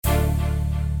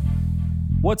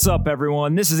What's up,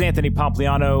 everyone? This is Anthony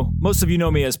Pompliano. Most of you know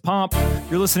me as Pomp.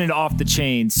 You're listening to Off the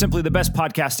Chain, simply the best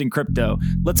podcast in crypto.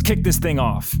 Let's kick this thing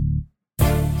off.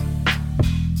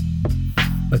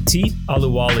 Ateet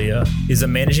Ahluwalia is a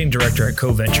managing director at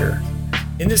Coventure.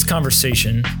 In this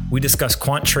conversation, we discuss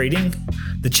quant trading,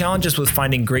 the challenges with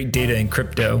finding great data in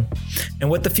crypto, and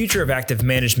what the future of active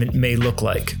management may look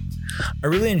like. I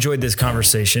really enjoyed this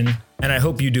conversation, and I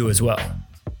hope you do as well.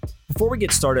 Before we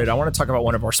get started, I want to talk about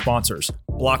one of our sponsors,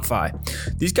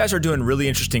 BlockFi. These guys are doing really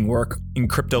interesting work in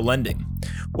crypto lending.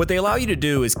 What they allow you to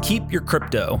do is keep your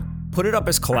crypto, put it up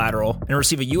as collateral, and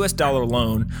receive a US dollar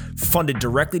loan funded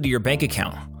directly to your bank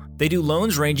account. They do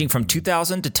loans ranging from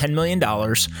 $2,000 to $10 million,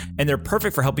 and they're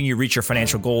perfect for helping you reach your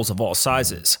financial goals of all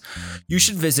sizes. You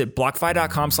should visit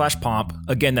blockfi.com/pomp.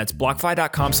 Again, that's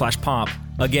blockfi.com/pomp.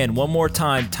 Again, one more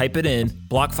time, type it in,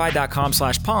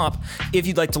 blockfi.com/pomp, if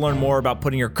you'd like to learn more about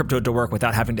putting your crypto to work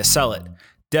without having to sell it.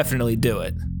 Definitely do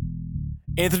it.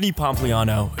 Anthony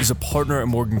Pompliano is a partner at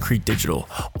Morgan Creek Digital.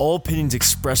 All opinions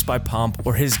expressed by Pomp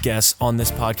or his guests on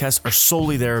this podcast are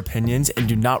solely their opinions and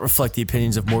do not reflect the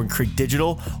opinions of Morgan Creek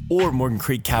Digital or Morgan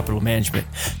Creek Capital Management.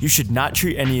 You should not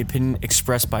treat any opinion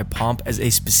expressed by Pomp as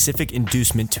a specific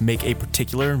inducement to make a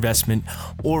particular investment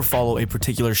or follow a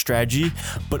particular strategy,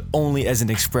 but only as an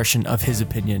expression of his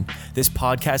opinion. This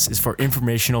podcast is for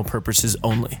informational purposes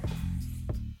only.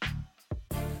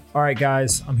 All right,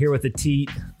 guys, I'm here with Ateet.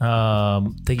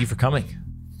 Thank you for coming.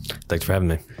 Thanks for having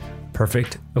me.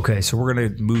 Perfect. Okay, so we're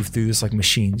going to move through this like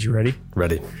machines. You ready?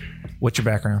 Ready. What's your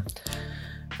background?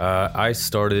 I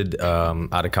started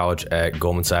out of college at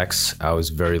Goldman Sachs. I was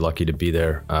very lucky to be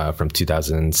there from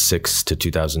 2006 to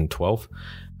 2012.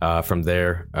 From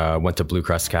there, went to Blue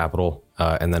Crest Capital,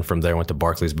 and then from there went to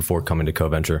Barclays before coming to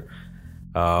Coventure.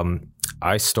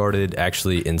 I started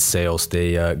actually in sales.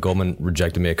 Goldman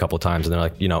rejected me a couple of times, and they're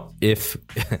like, if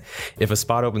a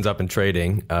spot opens up in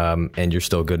trading and you're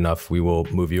still good enough, we will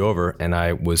move you over. And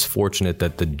I was fortunate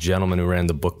that the gentleman who ran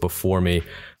the book before me,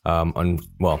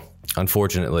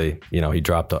 unfortunately, he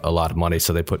dropped a lot of money,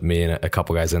 so they put me and a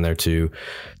couple guys in there to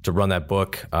run that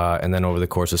book. And then over the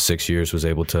course of 6 years, was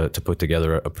able to put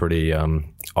together a pretty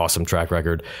awesome track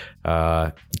record,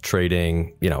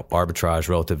 trading, arbitrage,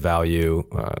 relative value,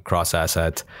 cross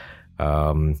asset,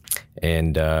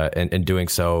 and doing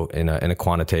so in a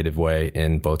quantitative way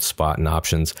in both spot and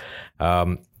options.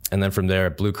 And then from there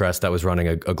at Blue Crest, I was running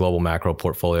a global macro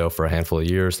portfolio for a handful of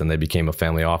years. Then they became a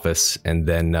family office, and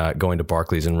then going to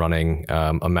Barclays and running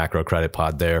a macro credit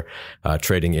pod there,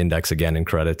 trading index again in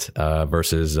credit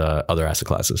versus other asset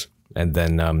classes. And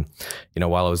then,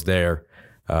 while I was there,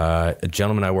 a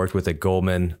gentleman I worked with at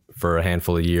Goldman for a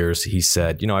handful of years, he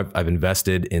said, I've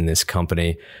invested in this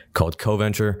company called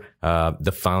Coventure.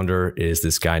 The founder is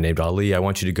this guy named Ali. I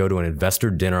want you to go to an investor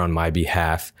dinner on my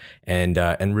behalf and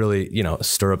really,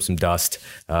 stir up some dust,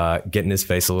 get in his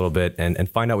face a little bit and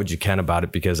find out what you can about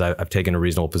it, because I've taken a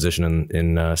reasonable position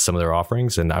in some of their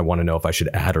offerings, and I want to know if I should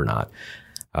add or not.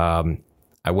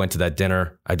 I went to that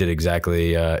dinner. I did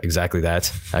exactly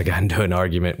that. I got into an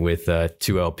argument with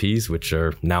two LPs, which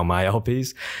are now my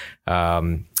LPs.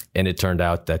 And it turned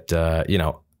out that,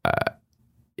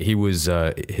 he was,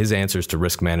 his answers to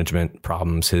risk management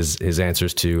problems, his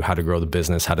answers to how to grow the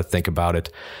business, how to think about it,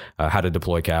 how to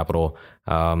deploy capital,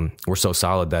 were so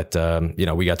solid that,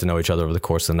 we got to know each other over the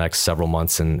course of the next several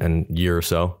months and year or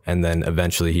so. And then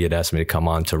eventually he had asked me to come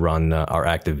on to run our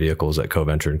active vehicles at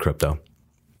Coventure and crypto.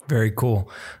 Very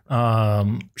cool.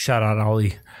 Shout out,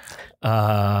 Ali.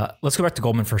 Let's go back to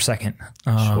Goldman for a second.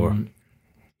 Sure.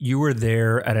 You were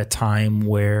there at a time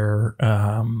where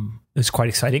it was quite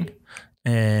exciting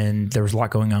and there was a lot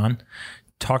going on.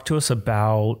 Talk to us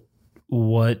about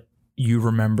what you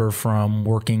remember from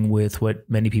working with what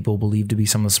many people believe to be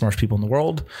some of the smartest people in the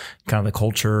world, kind of the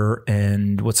culture,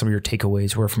 and what some of your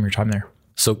takeaways were from your time there.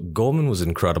 So Goldman was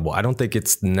incredible. I don't think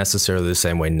it's necessarily the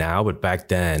same way now, but back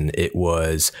then it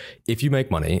was, if you make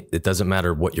money, it doesn't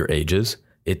matter what your age is.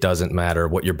 It doesn't matter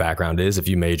what your background is. If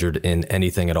you majored in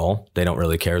anything at all, they don't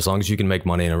really care. As long as you can make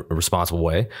money in a responsible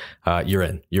way, you're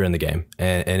in the game,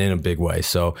 and in a big way.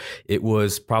 So it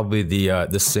was probably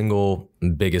the single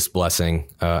biggest blessing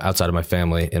outside of my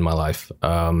family in my life.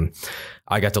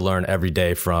 I got to learn every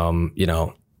day from,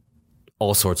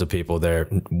 all sorts of people there: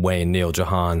 Wayne, Neil,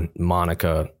 Jahan,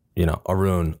 Monica,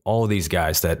 Arun, all of these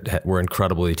guys that were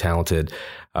incredibly talented,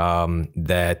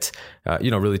 that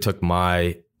really took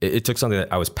it took something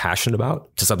that I was passionate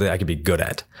about to something that I could be good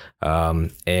at.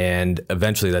 And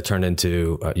eventually that turned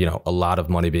into, a lot of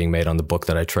money being made on the book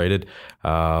that I traded.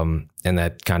 And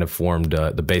that kind of formed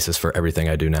the basis for everything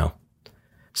I do now.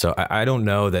 So I don't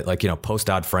know that, like, post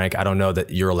Dodd-Frank, I don't know that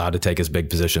you're allowed to take as big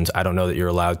positions. I don't know that you're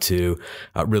allowed to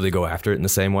really go after it in the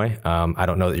same way. I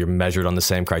don't know that you're measured on the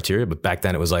same criteria, but back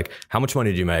then it was like, how much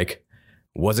money did you make?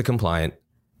 Was it compliant?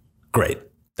 Great.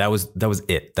 That was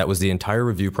it. That was the entire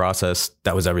review process.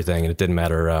 That was everything. And it didn't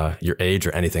matter your age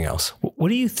or anything else. What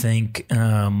do you think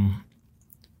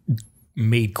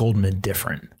made Goldman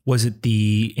different? Was it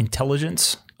the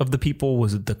intelligence of the people?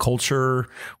 Was it the culture?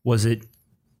 Was it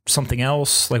something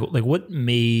else? Like what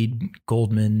made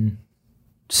Goldman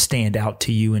stand out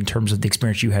to you in terms of the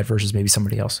experience you had versus maybe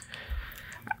somebody else?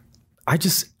 I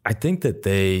think that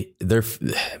they're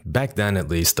back then, at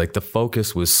least, like the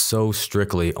focus was so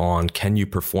strictly on, can you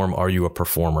perform? Are you a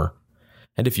performer?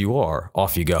 And if you are,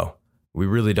 off you go. We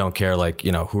really don't care, like,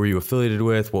 who are you affiliated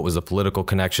with? What was the political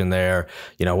connection there?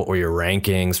 What were your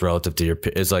rankings relative to your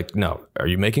peers? It's like, no, are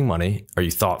you making money? Are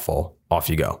you thoughtful? Off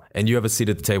you go. And you have a seat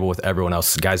at the table with everyone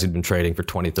else, guys who've been trading for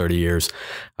 20, 30 years.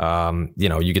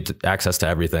 You get access to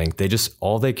everything.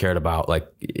 All they cared about, like,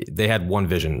 they had one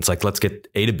vision. It's like, let's get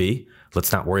A to B.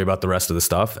 Let's not worry about the rest of the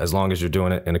stuff. As long as you're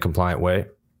doing it in a compliant way,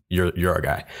 you're a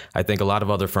guy. I think a lot of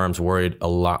other firms worried a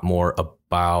lot more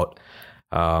about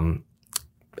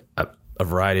a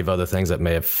variety of other things that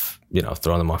may have,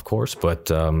 thrown them off course. But,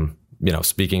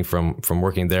 speaking from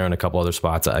working there and a couple other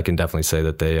spots, I can definitely say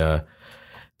that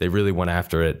they really went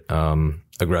after it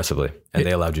aggressively, and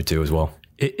they allowed you to as well.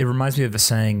 It reminds me of the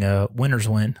saying, winners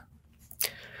win.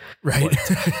 Right.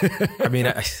 I mean,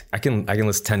 I can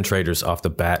list 10 traders off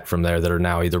the bat from there that are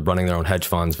now either running their own hedge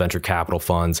funds, venture capital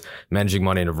funds, managing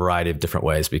money in a variety of different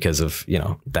ways because of,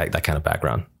 that kind of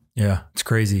background. Yeah, it's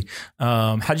crazy.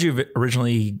 How did you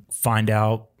originally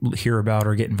hear about,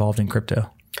 or get involved in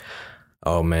crypto?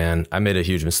 Oh man, I made a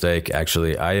huge mistake.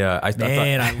 Actually,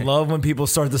 I love when people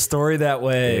start the story that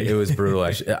way. It was brutal.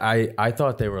 Actually, I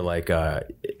thought they were like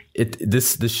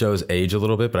this shows age a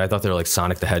little bit, but I thought they were like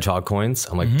Sonic the Hedgehog coins.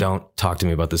 I'm like, don't talk to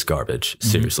me about this garbage,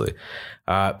 seriously.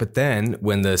 But then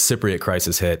when the Cypriot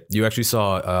crisis hit, you actually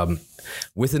saw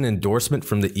with an endorsement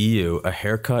from the EU, a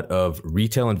haircut of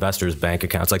retail investors' bank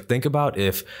accounts. Like, think about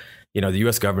if the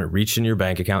U.S. government reached in your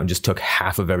bank account and just took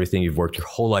half of everything you've worked your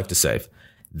whole life to save.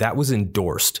 That was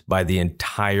endorsed by the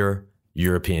entire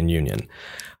European Union.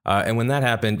 And when that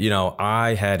happened,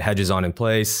 I had hedges on in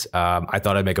place. I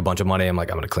thought I'd make a bunch of money. I'm like,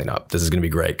 I'm going to clean up. This is going to be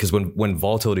great. Because when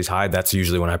volatility is high, that's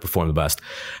usually when I perform the best.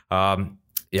 I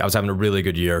was having a really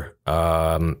good year.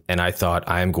 And I thought,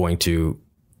 I am going to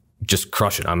just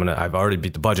crush it. I've already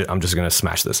beat the budget. I'm just going to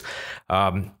smash this.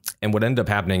 And what ended up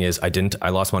happening is I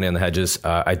lost money on the hedges.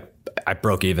 I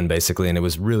broke even basically. And it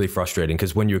was really frustrating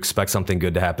because when you expect something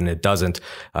good to happen, it doesn't.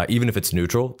 Even if it's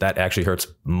neutral, that actually hurts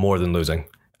more than losing.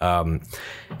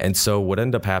 And so what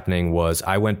ended up happening was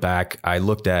I went back, I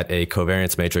looked at a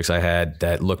covariance matrix I had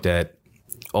that looked at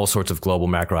all sorts of global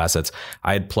macro assets.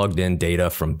 I had plugged in data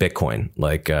from Bitcoin,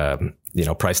 like,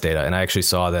 price data. And I actually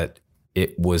saw that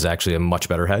it was actually a much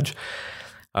better hedge.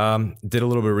 Did a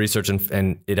little bit of research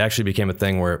and it actually became a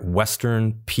thing where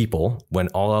Western people, when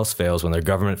all else fails, when their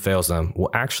government fails them, will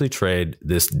actually trade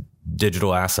this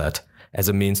digital asset as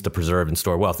a means to preserve and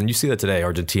store wealth. And you see that today,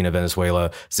 Argentina,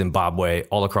 Venezuela, Zimbabwe,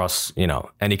 all across,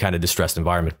 any kind of distressed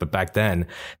environment. But back then,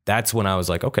 that's when I was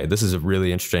like, okay, this is a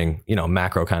really interesting,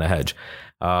 macro kind of hedge.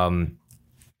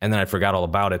 And then I forgot all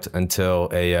about it until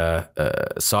a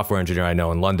software engineer I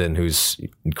know in London, who's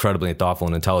incredibly thoughtful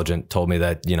and intelligent, told me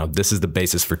that, this is the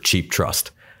basis for cheap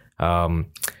trust. And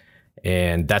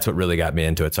that's what really got me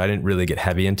into it. So I didn't really get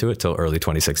heavy into it till early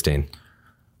 2016.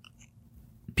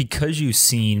 Because you've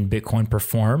seen Bitcoin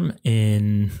perform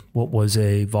in what was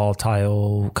a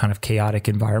volatile, kind of chaotic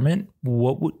environment,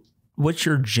 what's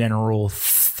your general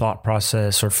thought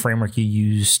process or framework you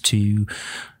use to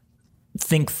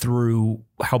think through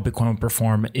how Bitcoin would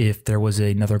perform if there was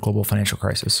another global financial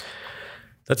crisis?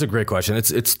 That's a great question.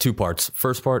 It's two parts.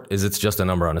 First part is it's just a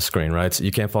number on a screen, right? So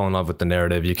you can't fall in love with the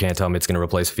narrative. You can't tell me it's going to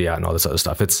replace fiat and all this other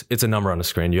stuff. It's a number on a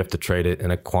screen. You have to trade it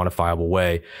in a quantifiable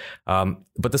way.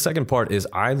 But the second part is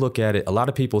I look at it. A lot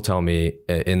of people tell me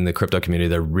in the crypto community,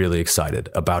 they're really excited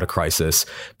about a crisis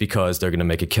because they're going to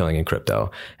make a killing in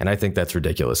crypto. And I think that's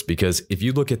ridiculous because if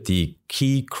you look at the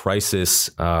key crisis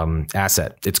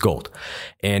asset, it's gold.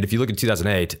 And if you look at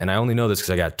 2008, and I only know this because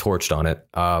I got torched on it,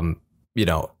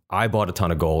 I bought a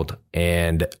ton of gold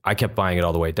and I kept buying it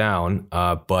all the way down.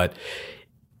 But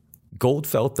gold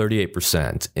fell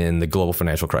 38% in the global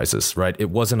financial crisis, right? It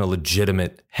wasn't a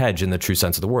legitimate hedge in the true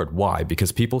sense of the word. Why?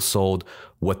 Because people sold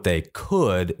what they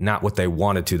could, not what they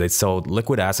wanted to. They sold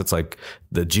liquid assets like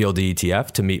the GLD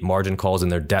ETF to meet margin calls in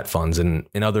their debt funds and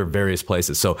in other various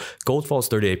places. So gold falls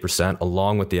 38%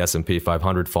 along with the S&P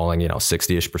 500 falling,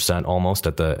 60-ish% almost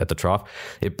at the trough.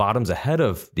 It bottoms ahead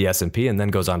of the S&P and then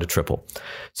goes on to triple.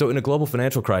 So in a global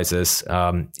financial crisis,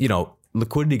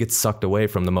 liquidity gets sucked away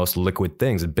from the most liquid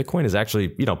things. And Bitcoin is actually,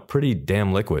 pretty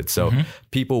damn liquid. So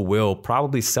people will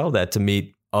probably sell that to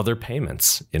meet other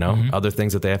payments, other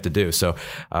things that they have to do. So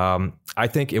I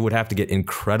think it would have to get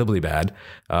incredibly bad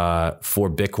for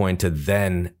Bitcoin to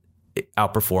then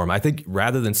outperform. I think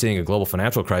rather than seeing a global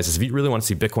financial crisis, if you really want to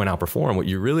see Bitcoin outperform, what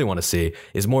you really want to see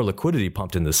is more liquidity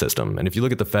pumped into the system. And if you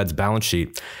look at the Fed's balance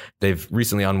sheet, they've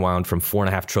recently unwound from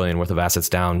 $4.5 trillion worth of assets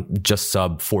down just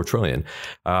sub $4 trillion.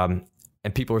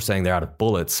 And people are saying they're out of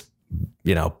bullets,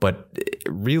 but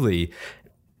really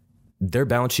their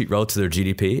balance sheet relative to their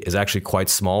GDP is actually quite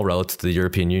small relative to the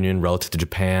European Union, relative to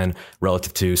Japan,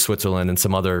 relative to Switzerland and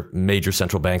some other major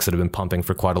central banks that have been pumping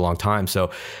for quite a long time. So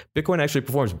Bitcoin actually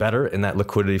performs better in that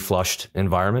liquidity flushed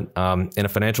environment. In a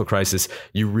financial crisis,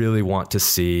 you really want to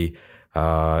see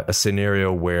a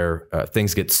scenario where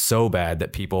things get so bad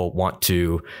that people want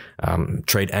to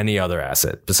trade any other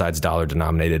asset besides dollar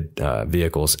denominated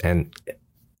vehicles. And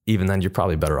even then, you're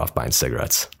probably better off buying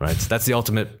cigarettes, right? That's the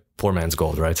ultimate poor man's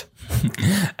gold, right?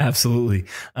 Absolutely.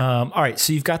 All right.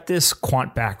 So you've got this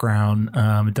quant background,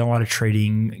 done a lot of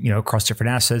trading, across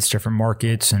different assets, different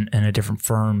markets and at different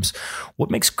firms. What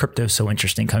makes crypto so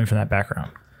interesting coming from that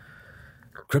background?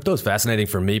 Crypto is fascinating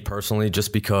for me personally,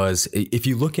 just because if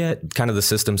you look at kind of the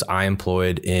systems I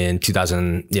employed in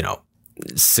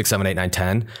 2006, 7, 8, 9,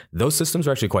 10, those systems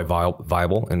are actually quite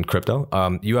viable in crypto.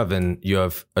 You have an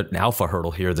alpha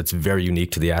hurdle here that's very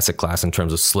unique to the asset class in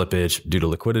terms of slippage due to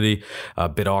liquidity,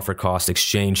 bid offer cost,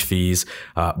 exchange fees,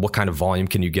 what kind of volume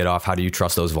can you get off? How do you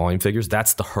trust those volume figures?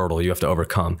 That's the hurdle you have to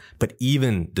overcome. But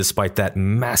even despite that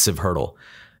massive hurdle,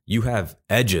 you have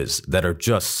edges that are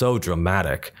just so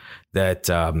dramatic that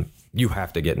you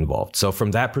have to get involved. So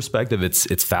from that perspective,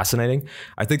 it's fascinating.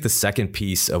 I think the second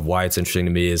piece of why it's interesting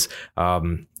to me is, I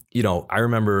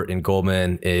remember in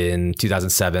Goldman in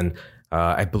 2007,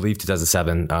 I believe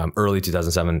 2007, early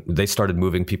 2007, they started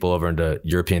moving people over into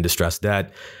European distressed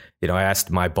debt. I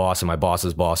asked my boss and my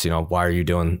boss's boss, why are you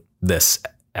doing this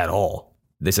at all?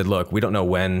 They said, look, we don't know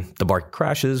when the market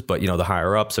crashes, but the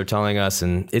higher ups are telling us,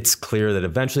 and it's clear that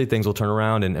eventually things will turn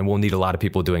around and we'll need a lot of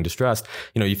people doing distressed.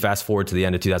 You fast forward to the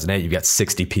end of 2008, you've got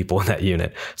 60 people in that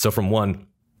unit. So from 1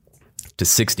 to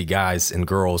 60 guys and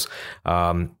girls,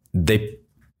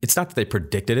 it's not that they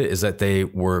predicted it, is that they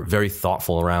were very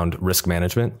thoughtful around risk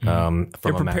management. From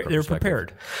a macro They were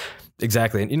prepared.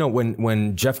 Exactly. And,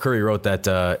 when Jeff Curry wrote that,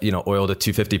 oil to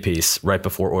 250 piece right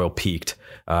before oil peaked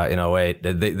in 08,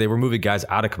 they were moving guys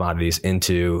out of commodities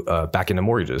back into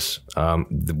mortgages. After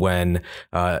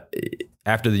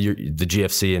the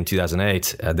GFC in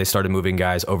 2008, they started moving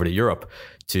guys over to Europe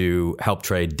to help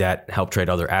trade debt, help trade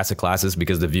other asset classes,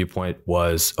 because the viewpoint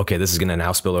was, okay, this is going to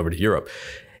now spill over to Europe.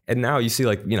 And now you see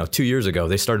 2 years ago,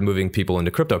 they started moving people into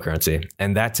cryptocurrency.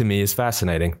 And that to me is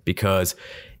fascinating because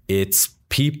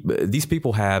these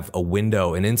people have a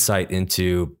window, an insight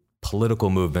into political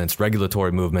movements,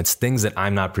 regulatory movements, things that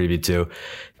I'm not privy to,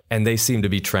 and they seem to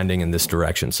be trending in this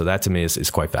direction. So that to me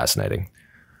is quite fascinating.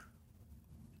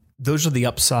 Those are the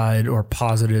upside or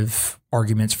positive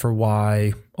arguments for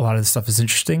why a lot of this stuff is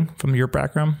interesting from your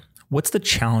background. What's the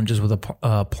challenges with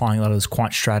applying a lot of those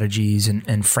quant strategies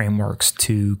and frameworks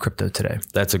to crypto today?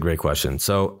 That's a great question.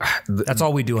 So that's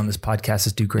all we do on this podcast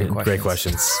is do great questions. Great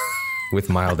questions with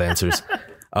mild answers.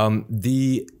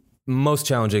 The most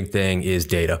challenging thing is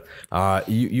data.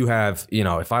 You have,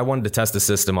 if I wanted to test a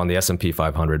system on the S&P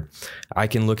 500, I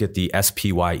can look at the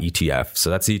SPY ETF. So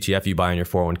that's the ETF you buy on your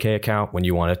 401k account when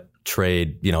you want to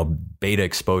trade, beta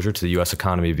exposure to the US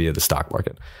economy via the stock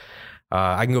market.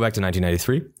 I can go back to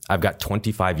 1993. I've got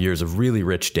 25 years of really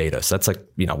rich data. So that's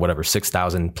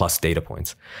 6,000 plus data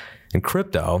points. In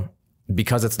crypto,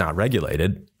 because it's not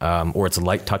regulated, or it's a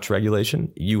light touch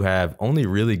regulation, you have only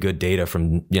really good data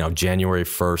from, January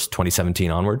 1st,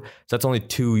 2017 onward. So that's only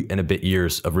 2 and a bit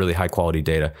years of really high quality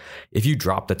data. If you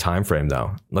drop the time frame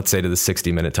though, let's say to the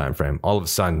 60-minute time frame, all of a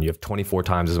sudden you have 24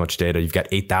 times as much data. You've got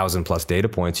 8,000 plus data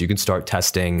points. You can start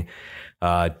testing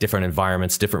different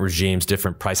environments, different regimes,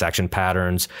 different price action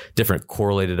patterns, different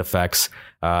correlated effects.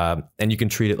 And you can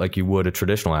treat it like you would a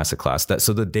traditional asset class.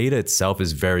 So the data itself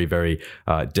is very, very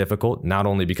difficult, not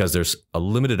only because there's a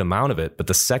limited amount of it, but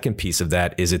the second piece of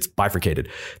that is it's bifurcated.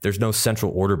 There's no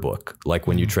central order book like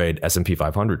when you trade S&P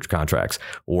 500 contracts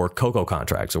or COCO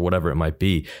contracts or whatever it might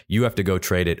be. You have to go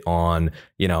trade it on,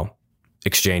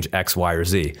 exchange X, Y, or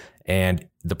Z. And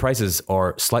the prices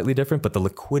are slightly different, but the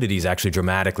liquidity is actually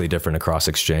dramatically different across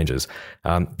exchanges.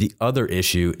 The other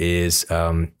issue is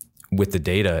with the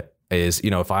data is,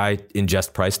 if I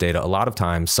ingest price data, a lot of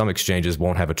times some exchanges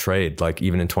won't have a trade, like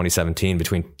even in 2017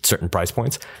 between certain price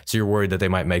points. So you're worried that they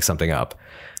might make something up.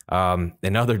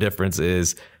 Another difference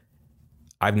is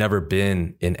I've never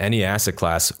been in any asset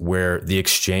class where the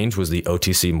exchange was the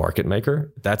OTC market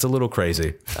maker. That's a little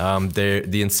crazy.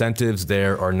 The incentives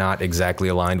there are not exactly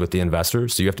aligned with the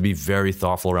investors. So you have to be very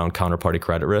thoughtful around counterparty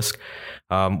credit risk.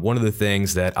 One of the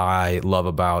things that I love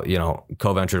about,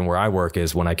 Coventure and where I work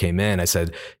is when I came in, I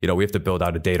said, we have to build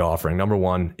out a data offering. Number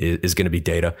one is going to be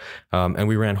data. And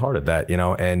we ran hard at that,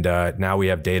 and now we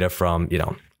have data from,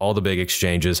 all the big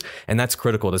exchanges. And that's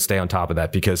critical to stay on top of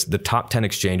that because the top 10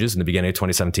 exchanges in the beginning of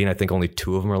 2017, I think only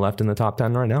 2 of them are left in the top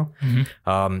 10 right now.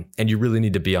 Mm-hmm. And you really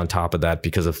need to be on top of that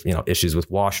because of, issues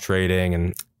with wash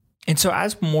trading. And so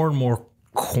as more and more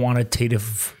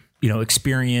quantitative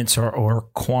experience or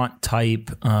quant type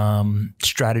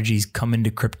strategies come into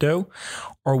crypto,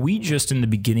 are we just in the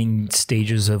beginning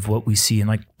stages of what we see in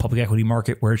like public equity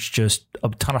market where it's just a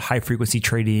ton of high frequency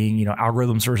trading,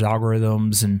 algorithms versus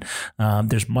algorithms, and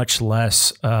there's much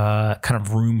less kind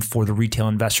of room for the retail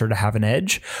investor to have an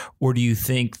edge? Or do you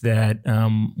think that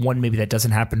one, maybe that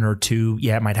doesn't happen, or two,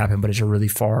 yeah, it might happen, but it's a really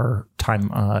far time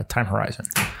horizon?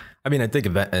 I think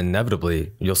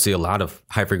inevitably you'll see a lot of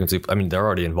high frequency. They're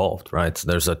already involved, right? So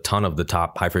there's a ton of the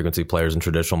top high frequency players in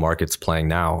traditional markets playing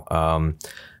now.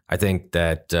 I think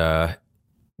that,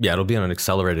 it'll be on an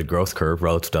accelerated growth curve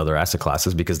relative to other asset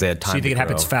classes because they had time. So you think it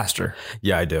happens faster?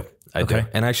 Yeah, I do. I do.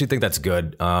 And I actually think that's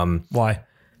good. Why?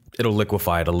 It'll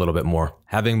liquefy it a little bit more.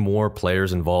 Having more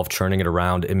players involved, churning it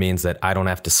around, it means that I don't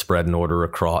have to spread an order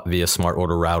across via smart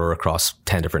order router across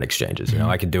 10 different exchanges. Mm-hmm.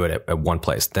 I can do it at one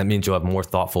place. That means you'll have more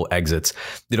thoughtful exits.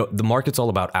 The market's all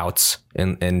about outs.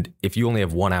 And if you only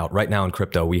have one out, right now in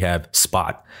crypto, we have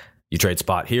spot. You trade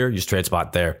spot here, you trade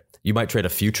spot there. You might trade a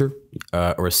future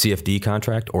or a CFD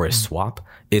contract or a swap.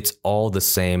 It's all the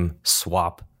same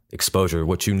swap exposure.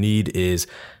 What you need is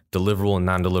deliverable and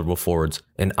non-deliverable forwards,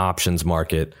 an options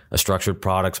market, a structured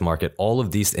products market, all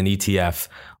of these, an ETF,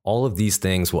 all of these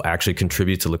things will actually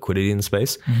contribute to liquidity in the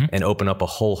space and open up a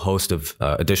whole host of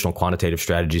additional quantitative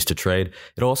strategies to trade.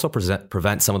 It'll also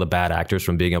prevent some of the bad actors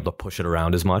from being able to push it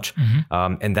around as much.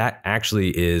 And that actually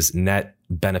is net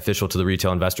beneficial to the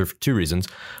retail investor for 2 reasons.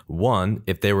 One,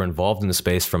 if they were involved in the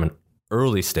space from an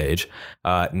early stage,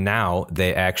 now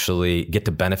they actually get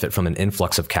to benefit from an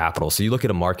influx of capital. So you look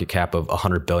at a market cap of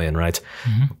 100 billion, right?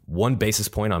 1 basis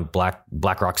point on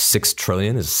BlackRock's 6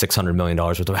 trillion is $600 million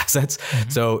worth of assets.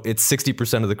 So it's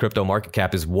 60% of the crypto market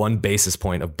cap is 1 basis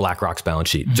point of BlackRock's balance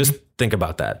sheet. Just think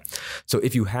about that. So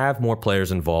if you have more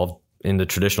players involved in the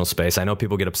traditional space, I know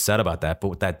people get upset about that, but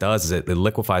what that does is it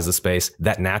liquefies the space.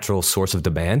 That natural source of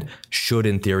demand should,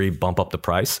 in theory, bump up the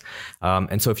price.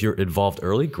 And so if you're involved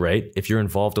early, great. If you're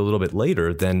involved a little bit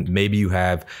later, then maybe you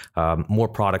have more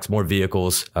products, more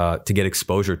vehicles to get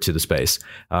exposure to the space,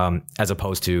 as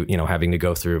opposed to having to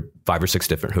go through 5 or 6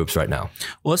 different hoops right now.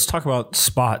 Well, let's talk about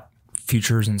spot,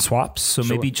 futures, and swaps. So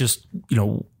maybe just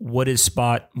what is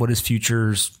spot, what is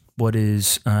futures, what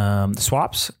is the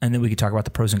swaps, and then we could talk about the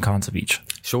pros and cons of each.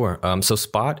 Sure. So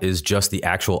spot is just the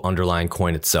actual underlying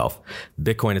coin itself,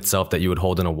 Bitcoin itself that you would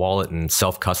hold in a wallet and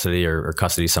self-custody or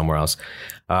custody somewhere else.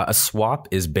 A swap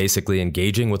is basically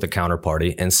engaging with a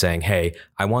counterparty and saying, hey,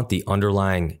 I want the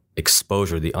underlying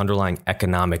exposure, the underlying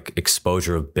economic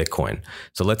exposure of Bitcoin.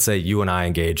 So let's say you and I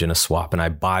engage in a swap and I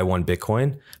buy 1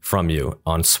 Bitcoin from you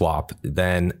on swap.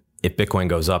 Then if Bitcoin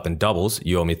goes up and doubles,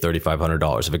 you owe me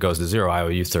 $3,500. If it goes to 0, I owe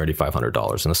you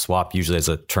 $3,500. And a swap usually is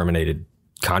a terminated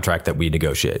contract that we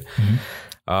negotiate.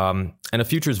 And a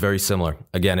future is very similar.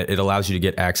 Again, it allows you to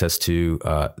get access to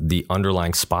the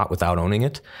underlying spot without owning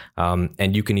it.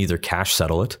 And you can either cash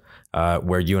settle it,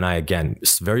 where you and I, again,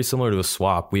 very similar to a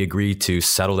swap, we agree to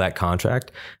settle that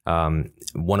contract.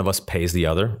 One of us pays the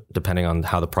other, depending on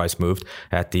how the price moved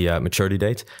at the maturity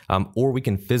date, or we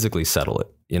can physically settle it.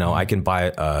 I can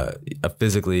buy a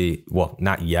physically, well,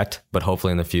 not yet, but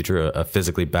hopefully in the future, a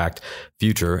physically backed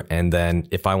future. And then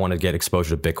if I want to get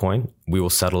exposure to Bitcoin, we will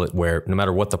settle it where no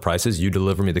matter what the price is, you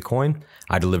deliver me the coin,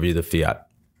 I deliver you the fiat.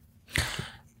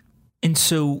 And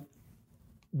so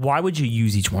why would you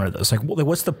use each one of those? Like,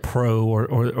 what's the pro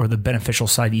or the beneficial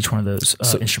side of each one of those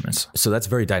instruments? So that's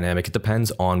very dynamic. It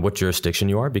depends on what jurisdiction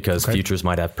you are, because futures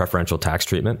might have preferential tax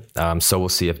treatment. So will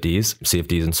CFDs.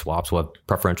 CFDs and swaps will have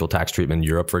preferential tax treatment in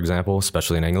Europe, for example,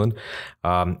 especially in England.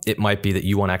 It might be that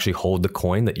you want to actually hold the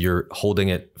coin, that you're holding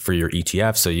it for your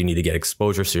ETF. So you need to get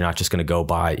exposure. So you're not just going to go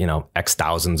buy, X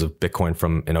thousands of Bitcoin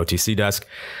from an OTC desk.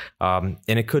 And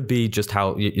it could be just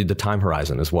how the time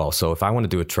horizon as well. So if I want to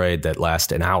do a trade that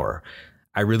lasts an hour,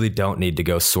 I really don't need to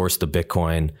go source the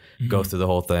Bitcoin, go through the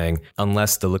whole thing,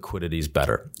 unless the liquidity is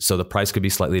better. So the price could be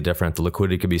slightly different. The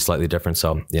liquidity could be slightly different.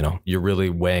 So, you're really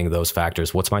weighing those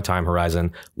factors. What's my time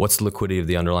horizon? What's the liquidity of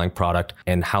the underlying product?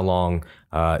 And how long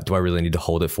do I really need to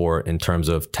hold it for in terms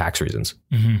of tax reasons?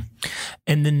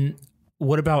 And then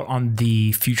what about on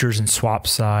the futures and swap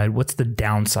side? What's the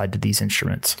downside to these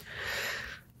instruments?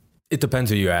 It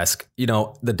depends who you ask.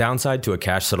 The downside to a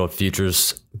cash settled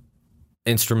futures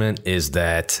instrument is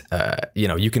that,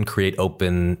 you can create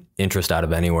open interest out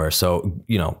of anywhere. So,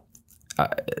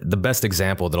 the best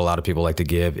example that a lot of people like to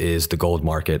give is the gold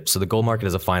market. So the gold market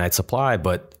is a finite supply,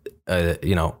 but,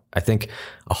 I think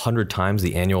 100 times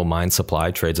the annual mine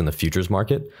supply trades in the futures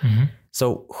market.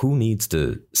 So who needs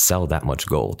to sell that much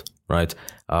gold, right?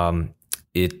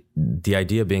 The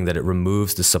idea being that it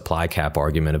removes the supply cap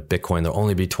argument of Bitcoin. There'll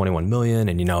only be 21 million,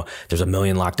 and there's 1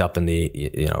 million locked up in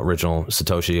the original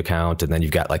Satoshi account, and then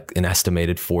you've got like an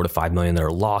estimated 4 to 5 million that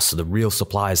are lost. So the real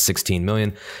supply is 16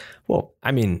 million. Well,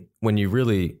 I mean, when you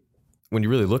really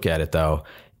look at it, though,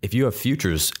 if you have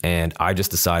futures and I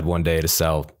just decide one day to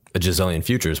sell a gazillion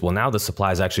futures, well, now the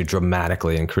supply is actually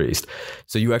dramatically increased.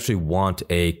 So you actually want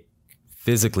a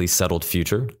physically settled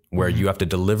future where you have to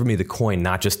deliver me the coin,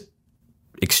 not just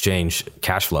exchange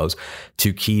cash flows,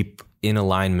 to keep in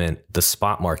alignment the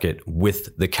spot market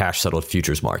with the cash settled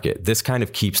futures market. This kind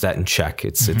of keeps that in check.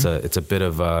 It's a bit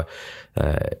of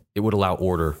it would allow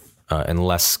order and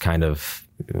less kind of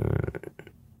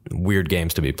weird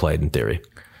games to be played in theory.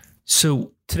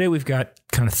 So today we've got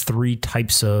kind of 3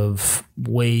 types of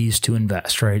ways to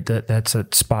invest, right? That's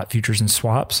at spot, futures, and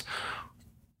swaps.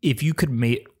 If you could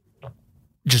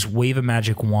just wave a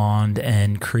magic wand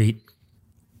and create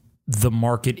the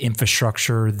market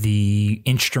infrastructure, the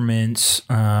instruments,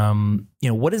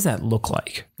 what does that look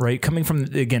like, right? Coming from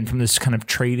this kind of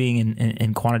trading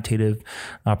and quantitative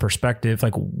perspective,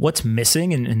 like what's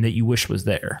missing and that you wish was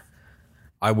there?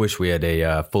 I wish we had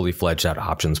a fully fledged out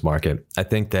options market. I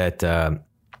think that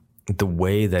the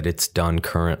way that it's done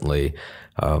currently,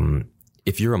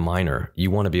 if you're a miner,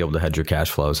 you want to be able to hedge your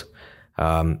cash flows.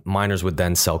 Miners would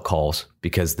then sell calls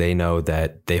because they know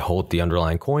that they hold the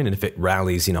underlying coin. And if it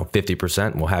rallies,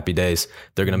 50%, well, happy days.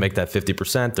 They're going to make that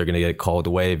 50%. They're going to get it called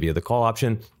away via the call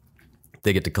option.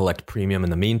 They get to collect premium in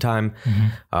the meantime.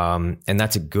 And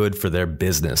that's good for their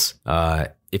business.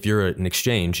 If you're an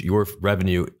exchange, your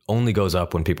revenue only goes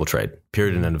up when people trade,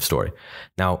 period and end of story.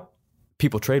 Now,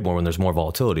 people trade more when there's more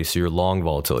volatility. So you're long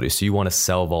volatility. So you want to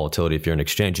sell volatility. If you're an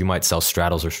exchange, you might sell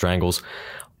straddles or strangles.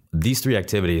 These 3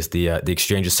 activities, the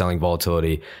exchange is selling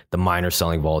volatility, the miner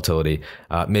selling volatility,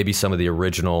 maybe some of the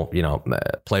original,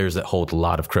 players that hold a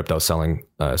lot of crypto selling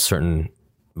certain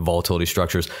volatility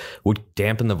structures, would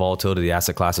dampen the volatility of the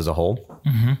asset class as a whole,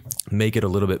 make it a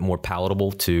little bit more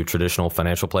palatable to traditional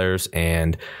financial players,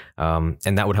 and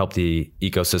that would help the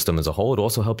ecosystem as a whole. It would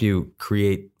also help you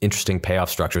create interesting payoff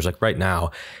structures. Like right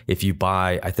now, if you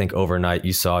buy, I think overnight,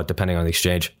 you saw, depending on the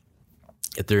exchange,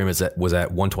 Ethereum was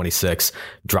at 126,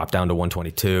 dropped down to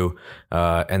 122,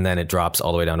 and then it drops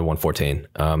all the way down to 114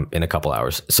 in a couple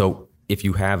hours. So if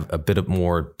you have a bit of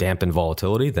more dampened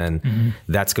volatility, then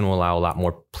that's going to allow a lot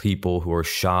more people who are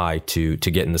shy to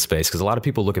get in the space. Because a lot of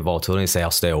people look at volatility and say,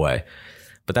 I'll stay away.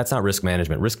 But that's not risk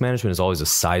management. Risk management is always a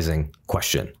sizing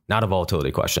question, not a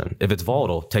volatility question. If it's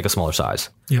volatile, take a smaller size.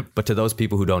 Yep. But to those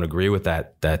people who don't agree with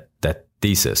that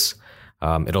thesis,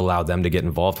 it'll allow them to get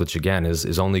involved, which again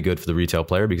is only good for the retail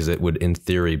player because it would, in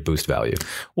theory, boost value.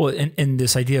 Well, and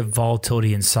this idea of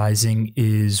volatility and sizing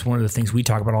is one of the things we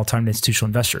talk about all the time to institutional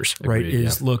investors, right?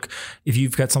 Agreed, Look, if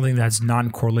you've got something that's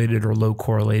non-correlated or low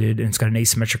correlated and it's got an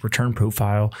asymmetric return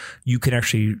profile, you can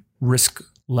actually risk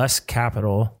less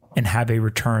capital and have a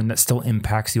return that still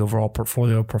impacts the overall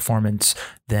portfolio performance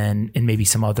than in maybe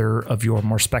some other of your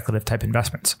more speculative type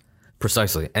investments.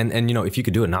 Precisely. And if you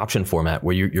could do an option format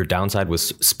where your downside was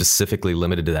specifically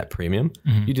limited to that premium,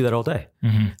 you do that all day,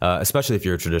 especially if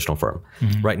you're a traditional firm.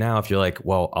 Right now, if you're like,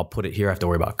 well, I'll put it here, I have to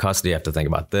worry about custody, I have to think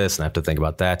about this, and I have to think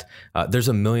about that. There's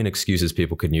a million excuses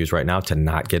people could use right now to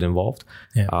not get involved.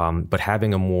 Yeah. But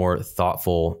having a more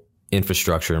thoughtful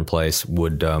infrastructure in place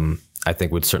would, I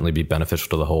think, would certainly be beneficial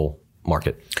to the whole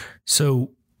market.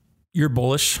 So you're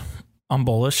bullish. I'm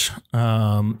bullish.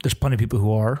 There's plenty of people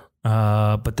who are,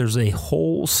 but there's a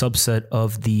whole subset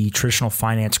of the traditional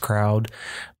finance crowd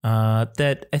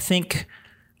that I think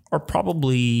are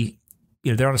probably,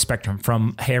 they're on a spectrum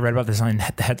from, hey, I read about this on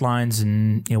the headlines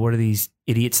and, what are these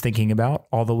idiots thinking about,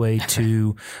 all the way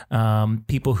to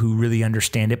people who really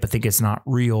understand it but think it's not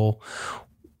real.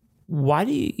 Why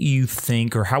do you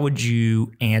think, or how would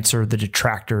you answer the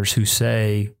detractors who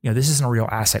say, this isn't a real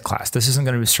asset class, this isn't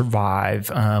going to survive?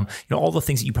 All the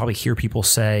things that you probably hear people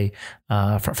say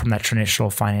from that traditional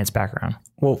finance background.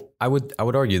 Well, I would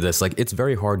argue this, it's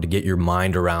very hard to get your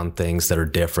mind around things that are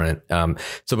different.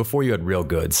 So before you had real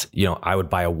goods, I would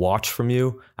buy a watch from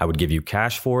you. I would give you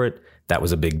cash for it. That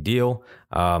was a big deal.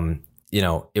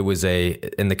 It was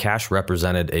and the cash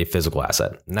represented a physical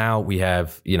asset. Now we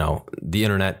have, the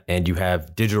internet, and you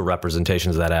have digital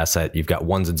representations of that asset. You've got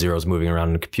ones and zeros moving around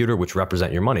in a computer, which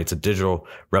represent your money. It's a digital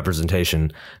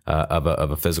representation of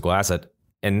a physical asset.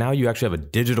 And now you actually have a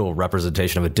digital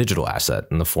representation of a digital asset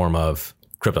in the form of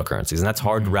cryptocurrencies. And that's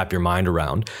hard to wrap your mind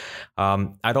around.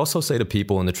 I'd also say to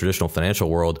people in the traditional financial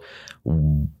world,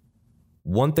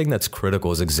 one thing that's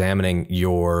critical is examining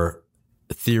your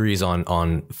theories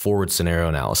on forward scenario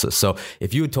analysis. So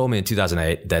if you had told me in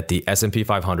 2008 that the S&P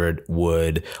 500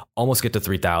 would almost get to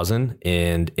 3,000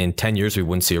 and in 10 years we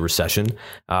wouldn't see a recession,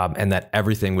 and that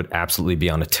everything would absolutely be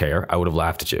on a tear, I would have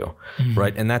laughed at you,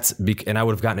 right? And and I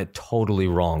would have gotten it totally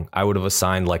wrong. I would have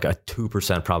assigned a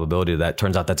 2% probability to that.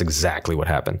 Turns out that's exactly what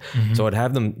happened. So I'd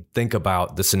have them think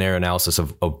about the scenario analysis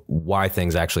of why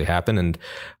things actually happen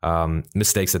and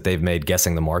mistakes that they've made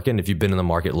guessing the market. And if you've been in the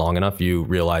market long enough, you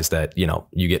realize that,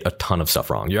 you get a ton of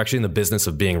stuff wrong. You're actually in the business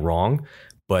of being wrong,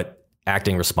 but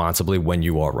acting responsibly when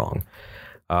you are wrong.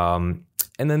 And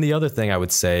then the other thing I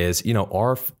would say is,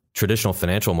 our traditional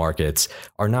financial markets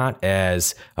are not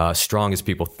as strong as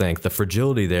people think. The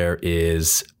fragility there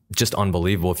is just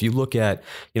unbelievable. If you look at,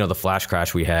 the flash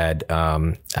crash we had,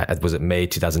 was it May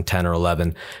 2010 or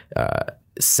 11?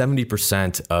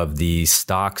 70% of the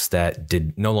stocks that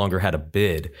no longer had a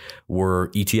bid were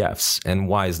ETFs. And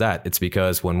why is that? It's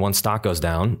because when one stock goes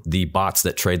down, the bots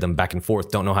that trade them back and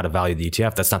forth don't know how to value the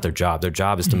ETF. That's not their job. Their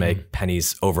job is to make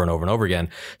pennies over and over and over again.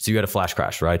 So you had a flash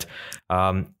crash, right?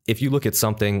 If you look at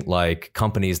something like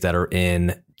companies that are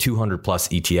in 200 plus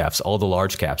ETFs, all the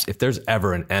large caps, if there's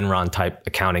ever an Enron type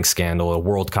accounting scandal, a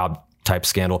WorldCom type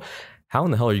scandal, how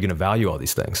in the hell are you going to value all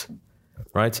these things?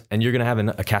 Right. And you're going to have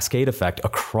a cascade effect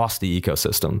across the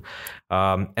ecosystem.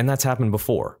 And that's happened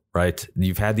before, right?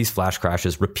 You've had these flash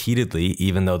crashes repeatedly,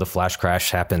 even though the flash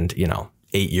crash happened,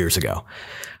 8 years ago.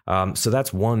 So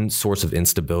that's one source of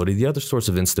instability. The other source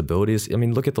of instability is,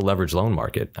 look at the leveraged loan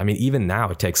market. Even now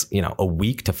it takes, a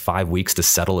week to 5 weeks to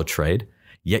settle a trade,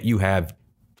 yet you have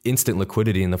instant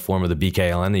liquidity in the form of the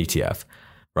BKLN ETF.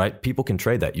 Right. People can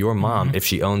trade that. Your mom, if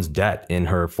she owns debt in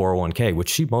her 401k, which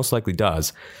she most likely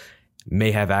does,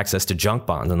 may have access to junk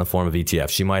bonds in the form of ETFs.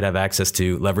 She might have access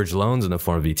to leveraged loans in the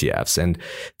form of ETFs. And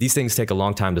these things take a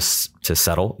long time to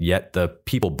settle, yet the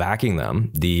people backing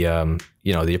them, the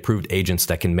approved agents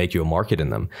that can make you a market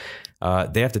in them,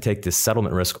 they have to take this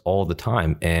settlement risk all the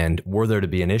time. And were there to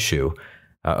be an issue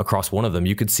across one of them,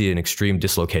 you could see an extreme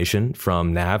dislocation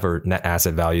from NAV, or net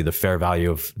asset value, the fair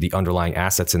value of the underlying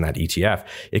assets in that ETF.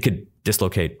 It could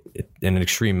dislocate in an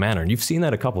extreme manner. And you've seen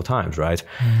that a couple of times, right?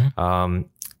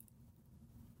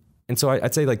 And so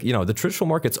I'd say the traditional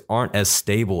markets aren't as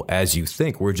stable as you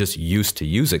think. We're just used to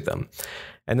using them.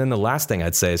 And then the last thing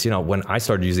I'd say is, when I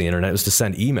started using the internet, it was to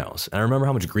send emails. And I remember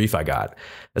how much grief I got,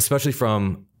 especially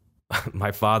from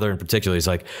my father in particular. He's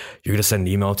like, you're going to send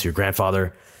an email to your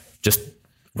grandfather, just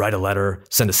write a letter,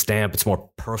 send a stamp. It's more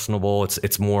personable.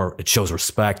 It shows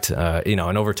respect,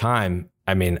 and over time,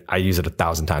 I use it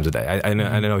 1,000 times a day. I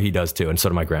know he does too. And so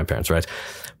do my grandparents. Right.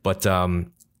 But,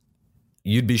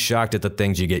 you'd be shocked at the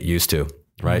things you get used to,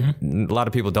 right? A lot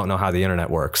of people don't know how the internet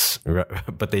works,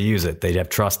 but they use it. They have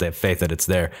trust, they have faith that it's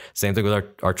there. Same thing with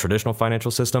our traditional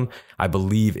financial system. I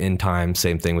believe in time,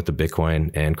 same thing with the Bitcoin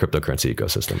and cryptocurrency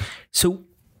ecosystem. So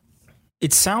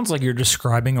it sounds like you're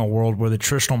describing a world where the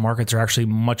traditional markets are actually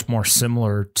much more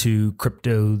similar to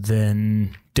crypto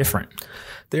than different.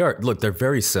 They are. Look, they're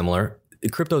very similar.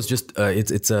 Crypto is just,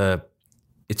 it's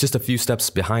just a few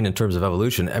steps behind in terms of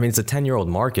evolution. It's a 10-year-old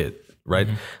market. Right?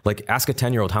 Ask a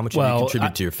 10-year-old how much you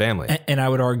contribute to your family. And I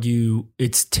would argue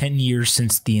it's 10 years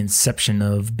since the inception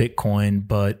of Bitcoin,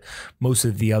 but most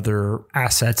of the other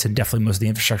assets and definitely most of the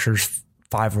infrastructure is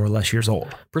 5 or less years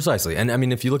old. Precisely. And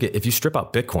if you strip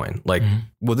out Bitcoin,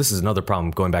 well, this is another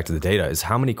problem going back to the data, is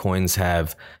how many coins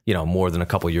have, more than a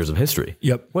couple of years of history?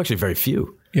 Yep. Well, actually very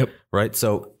few. Yep. Right.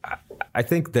 So I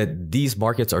think that these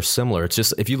markets are similar. It's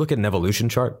just, if you look at an evolution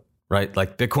chart, right?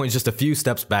 Like Bitcoin is just a few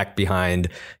steps back behind,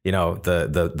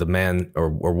 the man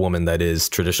or woman that is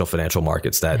traditional financial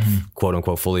markets, that quote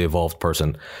unquote fully evolved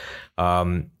person.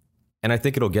 And I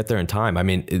think it'll get there in time. I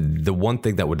mean, the one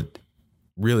thing that would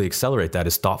really accelerate that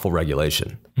is thoughtful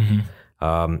regulation.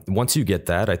 Once you get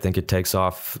that, I think it takes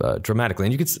off dramatically.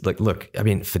 And you could look, I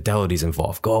mean, Fidelity's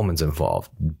involved, Goldman's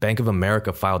involved. Bank of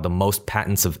America filed the most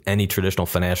patents of any traditional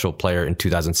financial player in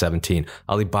 2017.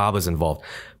 Alibaba's involved.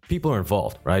 People are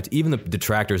involved, right? Even the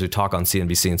detractors who talk on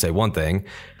CNBC and say one thing,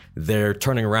 they're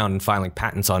turning around and filing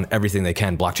patents on everything they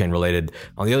can blockchain related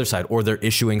on the other side, or they're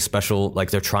issuing special,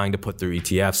 like they're trying to put through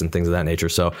ETFs and things of that nature.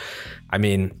 So, I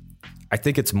mean, I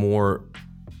think it's more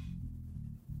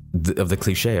of the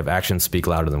cliche of actions speak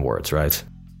louder than words, right?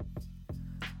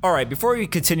 All right, before we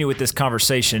continue with this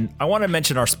conversation, I want to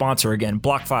mention our sponsor again,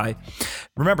 BlockFi.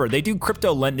 Remember, they do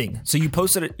crypto lending. So you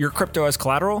posted your crypto as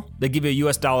collateral, they give you a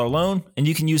US dollar loan, and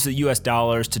you can use the US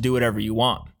dollars to do whatever you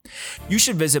want. You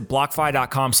should visit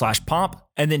blockfi.com/pomp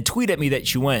and then tweet at me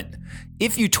that you went.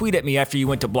 If you tweet at me after you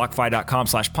went to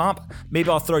blockfi.com/pomp, maybe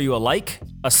I'll throw you a like,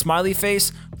 a smiley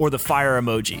face, or the fire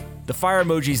emoji. The fire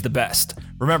emoji is the best.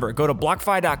 Remember, go to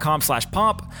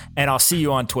blockfi.com/pomp and I'll see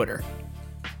you on Twitter.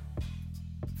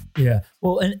 Yeah.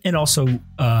 Well, and also,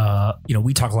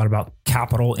 we talk a lot about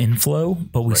capital inflow,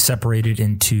 but we separate it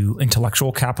into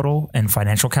intellectual capital and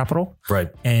financial capital. Right.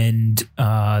 And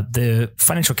the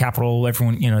financial capital,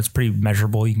 everyone, it's pretty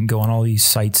measurable. You can go on all these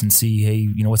sites and see, hey,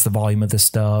 what's the volume of this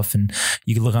stuff? And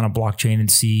you can look on a blockchain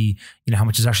and see, how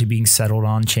much is actually being settled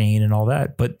on chain and all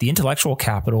that. But the intellectual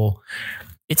capital,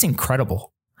 it's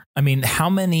incredible. I mean, how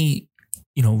many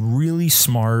really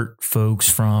smart folks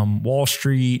from Wall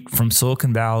Street, from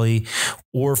Silicon Valley,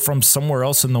 or from somewhere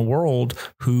else in the world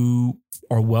who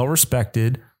are well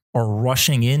respected are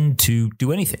rushing in to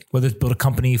do anything, whether it's build a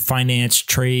company, finance,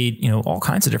 trade, all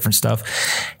kinds of different stuff.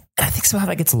 And I think somehow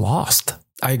that gets lost.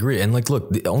 I agree. And look,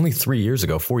 only 4 years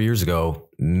ago,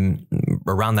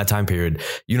 around that time period,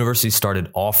 universities started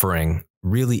offering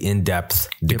really in-depth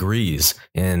degrees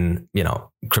in,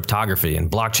 cryptography and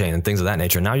blockchain and things of that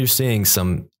nature. Now you're seeing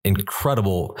some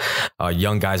incredible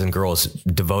young guys and girls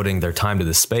devoting their time to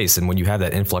this space. And when you have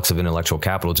that influx of intellectual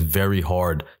capital, it's very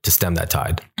hard to stem that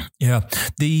tide. Yeah.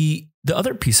 The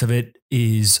other piece of it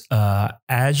is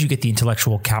as you get the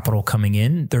intellectual capital coming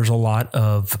in, there's a lot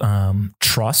of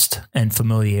trust and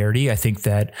familiarity. I think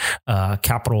that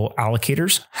capital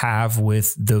allocators have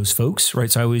with those folks,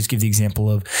 right? So I always give the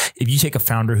example of if you take a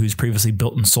founder who's previously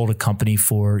built and sold a company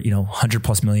for,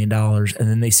 $100+ million, and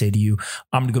then they say to you,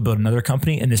 I'm going to go build another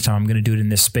company, and this time I'm going to do it in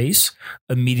this space.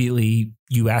 Immediately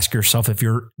you ask yourself, if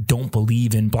you don't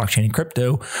believe in blockchain and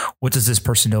crypto, what does this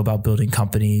person know about building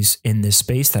companies in this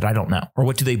space that I don't know? Or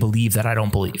what do they believe that I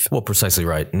don't believe? Well, precisely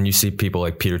right. And you see people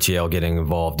like Peter Thiel getting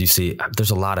involved. You see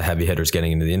there's a lot of heavy hitters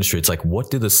getting into the industry. It's like,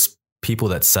 what do the people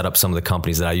that set up some of the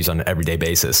companies that I use on an everyday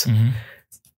basis,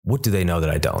 what do they know that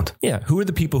I don't? Yeah. Who are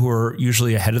the people who are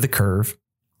usually ahead of the curve?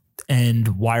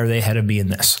 And why are they ahead of me in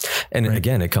this? And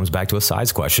again, it comes back to a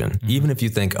size question. Even if you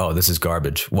think, oh, this is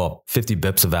garbage. Well, 50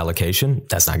 bips of allocation,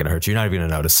 that's not going to hurt you. You're not even going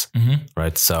to notice.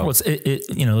 Right. So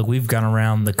we've gone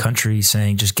around the country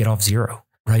saying just get off zero,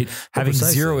 right? Having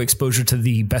zero exposure to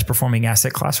the best performing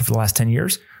asset class for the last 10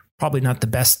 years, probably not the